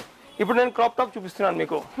పెట్టి ఉన్నాము. ఇప్పుడు నేను క్రాప్ టాప్ చూపిస్తున్నాను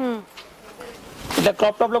మీకు. ఇట్లా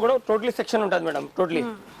క్రాప్ టాప్ లో కూడా టోటలీ సెక్షన్ ఉంటుంది మేడం. టోటలీ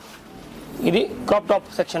ఇది crop top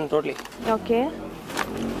section totally.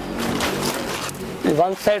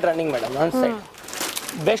 One side running madam, one side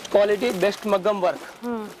best quality, best మగ్గం వర్క్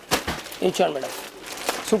ఇచ్చాను మేడం.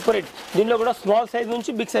 Super hit. దీనిలో కూడా స్మాల్ సైజ్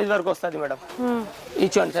నుంచి బిగ్ సైజ్ వరకు వస్తుంది మేడం.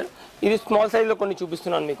 ఇచ్చాను సార్. ఇది స్మాల్ సైజ్ లో కొన్ని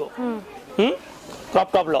చూపిస్తున్నాను మీకు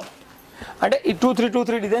క్రాప్ టాప్ లో. అంటే ఈ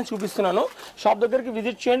 2-3 డిజైన్స్ చూపిస్తున్నాను. షాప్ దగ్గరికి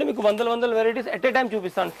విజిట్ చేయండి, మీకు వందల వెరైటీస్ ఎట్ ఏ టైం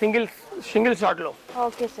చూపిస్తాను సింగిల్ షాట్ లో.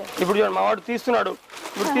 ఇప్పుడు చూడండి మా వాడు తీస్తున్నాడు,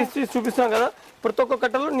 ఇప్పుడు తీసి చూపిస్తున్నాం కదా. ప్రతి ఒక్క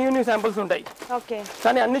కట్టలో న్యూ శాంపిల్స్ ఉంటాయి,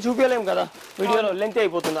 కానీ అన్ని చూపించలేము కదా, వీడియోలో లెంత్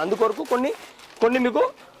అయిపోతుంది. అందుకొరకు కొన్ని మీకు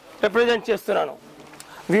రిప్రజెంట్ చేస్తున్నాను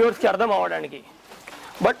వ్యూవర్స్ కి అర్థం అవ్వడానికి.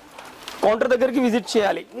 బట్ కౌంటర్ దగ్గరికి విజిట్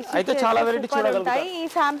చేయాలి, అయితే చాలా వెరైటీ చూడగలుగుతారు. ఈ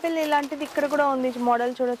శాంపిల్ ఇలాంటిది ఇక్కడ కూడా ఉంది,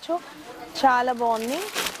 మోడల్ చూడొచ్చు, చాలా బాగుంది.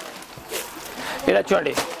 ఇలా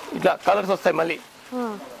చూడండి, ఇట్లా కలర్స్ వస్తాయి మళ్ళీ.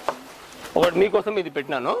 ఒకటి మీకోసం ఇది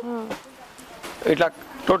పెట్టినాను, ఇట్లా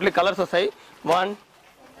టోటలీ కలర్స్ వస్తాయి. 1,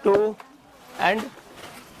 2 అండ్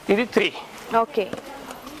ఇది 3.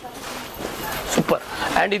 సూపర్.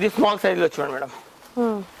 అండ్ ఇది స్మాల్ సైజ్ లో చూడండి మేడం,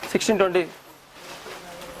 16-20.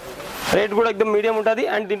 రేట్ కూడా ఎక్దమ్ మీడియం ఉంటుంది.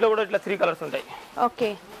 అండ్ దీంట్లో కూడా ఇట్లా 3 కలర్స్ ఉంటాయి.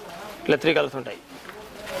 ఇట్లా 3 కలర్స్ ఉంటాయి,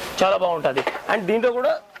 చాలా బాగుంటుంది. అండ్ దీంట్లో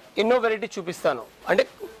కూడా ఎన్నో వెరైటీ చూపిస్తాను, అంటే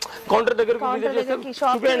కౌంటర్ దగ్గరకు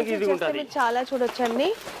చూపించడానికి ఈజీగా ఉంటుంది. చాలా చూడొచ్చండి.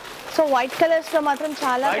 సో వైట్ కలర్స్ లో మాత్రం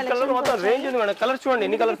చాలా రేంజ్ ఉంది మేడం. కలర్స్ చూడండి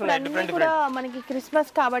ఎన్ని కలర్స్ ఉన్నాయి, డిఫరెంట్ కూడా మనకి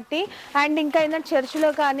క్రిస్మస్ కాబట్టి. అండ్ ఇంకా ఏదైనా చర్చ్ లో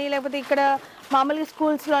కానీ లేకపోతే ఇక్కడ మామూలుగా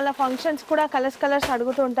స్కూల్స్ లో అలా ఫంక్షన్స్ కూడా కలర్స్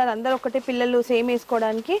అడుగుతూ ఉంటారు అందరూ, ఒకటి పిల్లలు సేమ్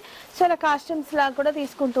వేసుకోవడానికి. సో అలా కాస్ట్యూమ్స్ లాగా కూడా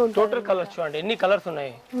తీసుకుంటూ ఉంటారు. టోటల్ కలర్స్ చూడండి ఎన్ని కలర్స్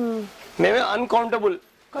ఉన్నాయి, మేమే అన్కౌంటబుల్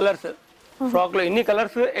కలర్స్. ఫ్రాక్ లో ఎన్ని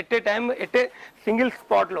colours at a time, at a single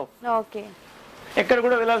spot లో. ఎక్కడ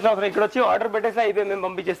కూడా వెళ్ళాల్సిన అవసరం, ఇక్కడ వచ్చి ఆర్డర్ పెట్టేసి అయిపోయి మేము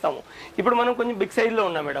పంపించేస్తాము. ఇప్పుడు మనం కొంచెం బిగ్ సైజ్ లో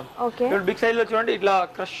ఉన్నాం మేడం. ఇప్పుడు బిగ్ సైజ్ లో చూడండి, ఇట్లా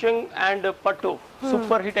క్రషింగ్ అండ్ పట్టు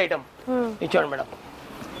సూపర్ హిట్ ఐటమ్ ఇచ్చాడు మేడం.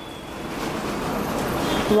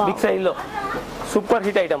 బిగ్ సైజ్ లో super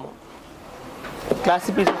hit item,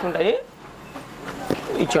 classic pieces ఉంటాయి,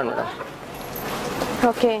 ఇచ్చాడు madam.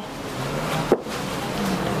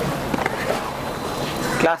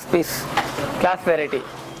 Class piece, class variety.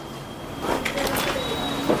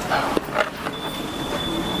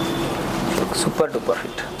 Super duper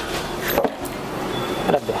hit.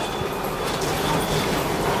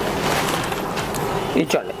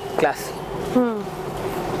 ఇచ్చండి class,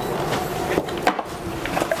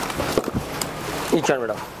 ఇచ్చండి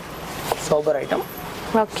madam. Sober item,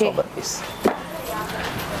 sober piece.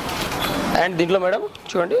 And దీంట్లో మేడం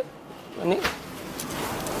చూడండి అన్ని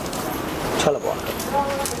చాలా బాగుంటుంది.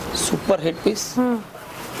 Super hit piece,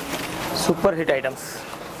 super hit items.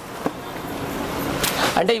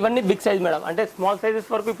 అంటే ఇవన్నీ బిగ్ సైజ్ మేడం, అంటే స్మాల్ సైజెస్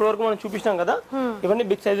వరకు ఇప్పటి వరకు మనం చూపించాం కదా, ఇవన్నీ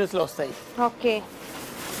బిగ్ సైజెస్ లో వస్తాయి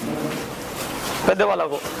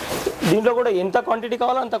పెద్దవాళ్ళకు. దీంట్లో కూడా ఎంత క్వాంటిటీ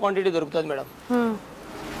కావాలో అంత క్వాంటిటీ దొరుకుతుంది మేడం.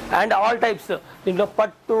 అండ్ ఆల్ టైప్స్, దీంట్లో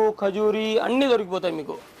పట్టు, ఖజూరి అన్ని దొరికిపోతాయి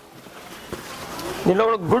మీకు. దీంట్లో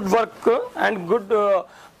కూడా good work and good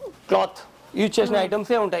cloth use చేసిన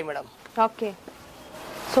ఐటమ్సే ఉంటాయి మేడం.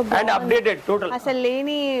 అండ్ అప్డేటెడ్ టోటల్, అసలు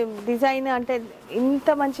లేని డిజైన్, అంటే ఇంత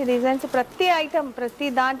మంచి డిజైన్స్ ప్రతి ఐటమ్ ప్రతి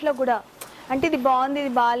దాంట్లో కూడా. అంటే ఇది బాగుంది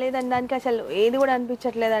ఇది బాగాలేదు అనడానికి అసలు ఏది కూడా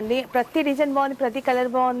అనిపించట్లేదండి. ప్రతి డిజైన్ బాగుంది, ప్రతి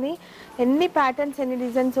కలర్ బాగుంది, ఎన్ని ప్యాటర్న్స్ ఎన్ని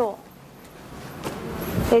designs.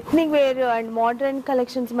 Ethnic wear and modern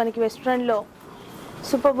collections మనకి వెస్ట్రన్ లో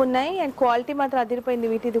సూపర్ ఉన్నాయి. అండ్ క్వాలిటీ మాత్రం అదిరిపోయింది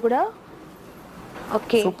వీటిది కూడా.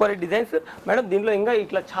 Super designs madam. దీంట్లో ఇంకా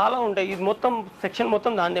ఇట్లా చాలా ఉంటాయి. ఇది మొత్తం సెక్షన్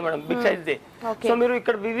మొత్తం దాందే madam, big size they. So మీరు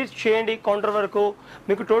ఇక్కడ విజిట్ చేయండి కౌంటర్ వరకు,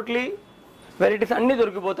 మీకు టోటలీ వెరైటీస్ అన్ని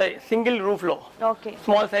దొరికిపోతాయి సింగిల్ రూఫ్ లో.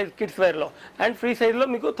 స్మాల్ సైజ్ కిడ్స్ వేర్ లో అండ్ ఫ్రీ సైజ్ లో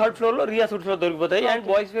మీకు 3rd ఫ్లోర్ లో రియా సూట్స్ లో దొరికిపోతాయి. అండ్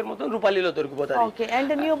బాయ్స్ వేర్ మొత్తం రూపాలీలో దొరికిపోతాయి.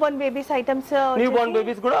 And new Born babies items, new Born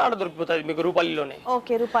babies కూడా ఆడ దొరికిపోతాయి మీకు రూపాలీలోనే.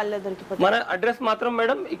 రూపాల్లో దొరికిపోతాయి. మన అడ్రస్ మాత్రం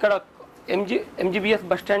మేడం ఇక్కడ ఎంజీబీఎస్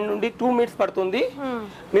బస్ స్టాండ్ నుండి 2 minutes పడుతుంది.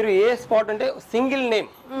 మీరు ఏ స్పాట్ అంటే సింగిల్ నేమ్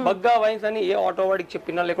బగ్గా వైన్స్ అని ఏ ఆటో వాడికి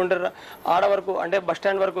చెప్పినా, లేకుంటే ఆడ వరకు అంటే బస్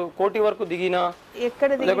స్టాండ్ వరకు కోటి వరకు దిగినా,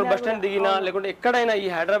 లేకుంటే బస్ స్టాండ్ దిగినా, లేకుంటే ఎక్కడైనా ఈ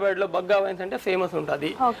హైదరాబాద్ లో బగ్గా వైన్స్ అంటే ఫేమస్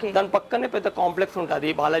ఉంటది. దాని పక్కనే పెద్ద కాంప్లెక్స్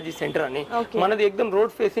ఉంటది బాలాజీ సెంటర్ అని. మనది ఎక్దమ్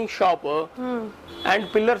road facing shop and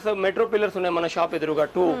pillars, metro pillars ఉన్నాయి మన షాప్ ఎదురుగా.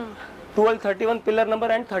 1231 pillar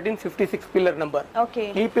number and 1356 pillar number.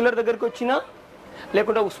 ఈ పిల్లర్ దగ్గరకు వచ్చినా,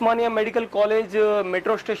 లేకుంటే Osmania medical college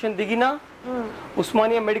metro station దిగినా,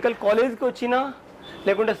 Osmania medical college కి వచ్చినా,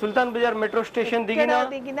 లేకుంటే సుల్తాన్ బజార్ మెట్రో స్టేషన్ దిగినా,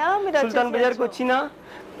 సుల్తాన్ బజార్ కి వచ్చినా,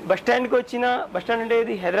 బస్ స్టాండ్ కి వచ్చినా, బస్ స్టాండ్ అంటే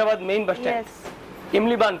ఇది హైదరాబాద్ మెయిన్ బస్ స్టాండ్,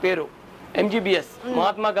 ఇమ్లిబాన్ పేరు, MGBS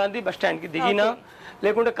Mahatma Gandhi bus stand కి దిగినా,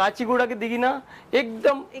 లేకుంటే కాచిగూడకి దిగినా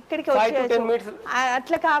ఎక్దమ్ 5 to 10 minutes.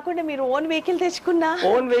 అట్లా కాకుండా మీరు ఓన్ వెహికల్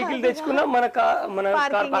తెచ్చుకున్నా మన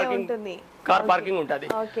కార్ పార్కింగ్ ఉంటుంది.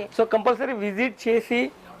 సో కంపల్సరీ విజిట్ చేసి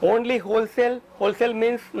only wholesale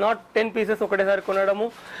means not 10 pieces ఒకటేసారి కొనడము.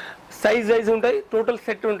 సైజ్ వైజ్ ఉంటాయి, టోటల్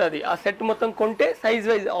సెట్ ఉంటుంది. ఆ సెట్ మొత్తం కొంటే size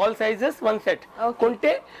wise all sizes 1 set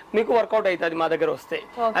కొంటే మీకు వర్కౌట్ అవుతుంది మా దగ్గర వస్తే.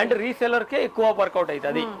 అండ్ రీసెలర్ కే ఎక్కువ వర్కౌట్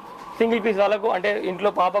అవుతుంది. సింగిల్ పీస్ వాళ్ళకు అంటే ఇంట్లో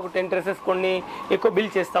పాపకు 10 dresses కొన్ని ఎక్కువ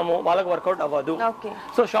బిల్ చేస్తాము, వాళ్ళకు వర్కౌట్ అవ్వదు.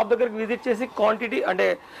 సో షాప్ దగ్గరికి విజిట్ చేసి క్వాంటిటీ అంటే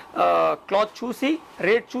క్లాత్ చూసి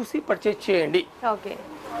రేట్ చూసి పర్చేజ్ చేయండి.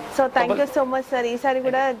 So thank you so much sir. ఈసారి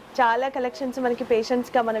కూడా చాలా కలెక్షన్స్ మనకి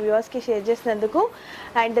పేషెంట్స్ గా మన వ్యూవర్స్ కి షేర్ చేసినందుకు.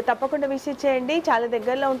 అండ్ తప్పకుండా విజిట్ చేయండి, చాలా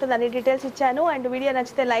దగ్గరలో ఉంటుంది, అన్ని డీటెయిల్స్ ఇచ్చాను. అండ్ వీడియో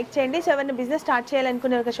నచ్చితే లైక్ చేయండి. సో ఎవరైనా బిజినెస్ స్టార్ట్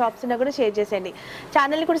చేయాలనుకునే ఒక షాప్స్ ఉన్నా కూడా షేర్ చేసేయండి.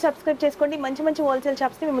 ఛానల్ని కూడా సబ్స్క్రైబ్ చేసుకోండి. మంచి మంచి హోల్సేల్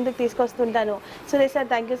షాప్స్ ని మీ ముందుకు తీసుకొస్తుంటాను. Suresh sir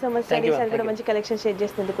thank you so much sir. ఈసారి కూడా మంచి కలెక్షన్ షేర్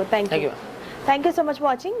చేసినందుకు thank you so much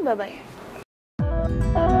watching. By by.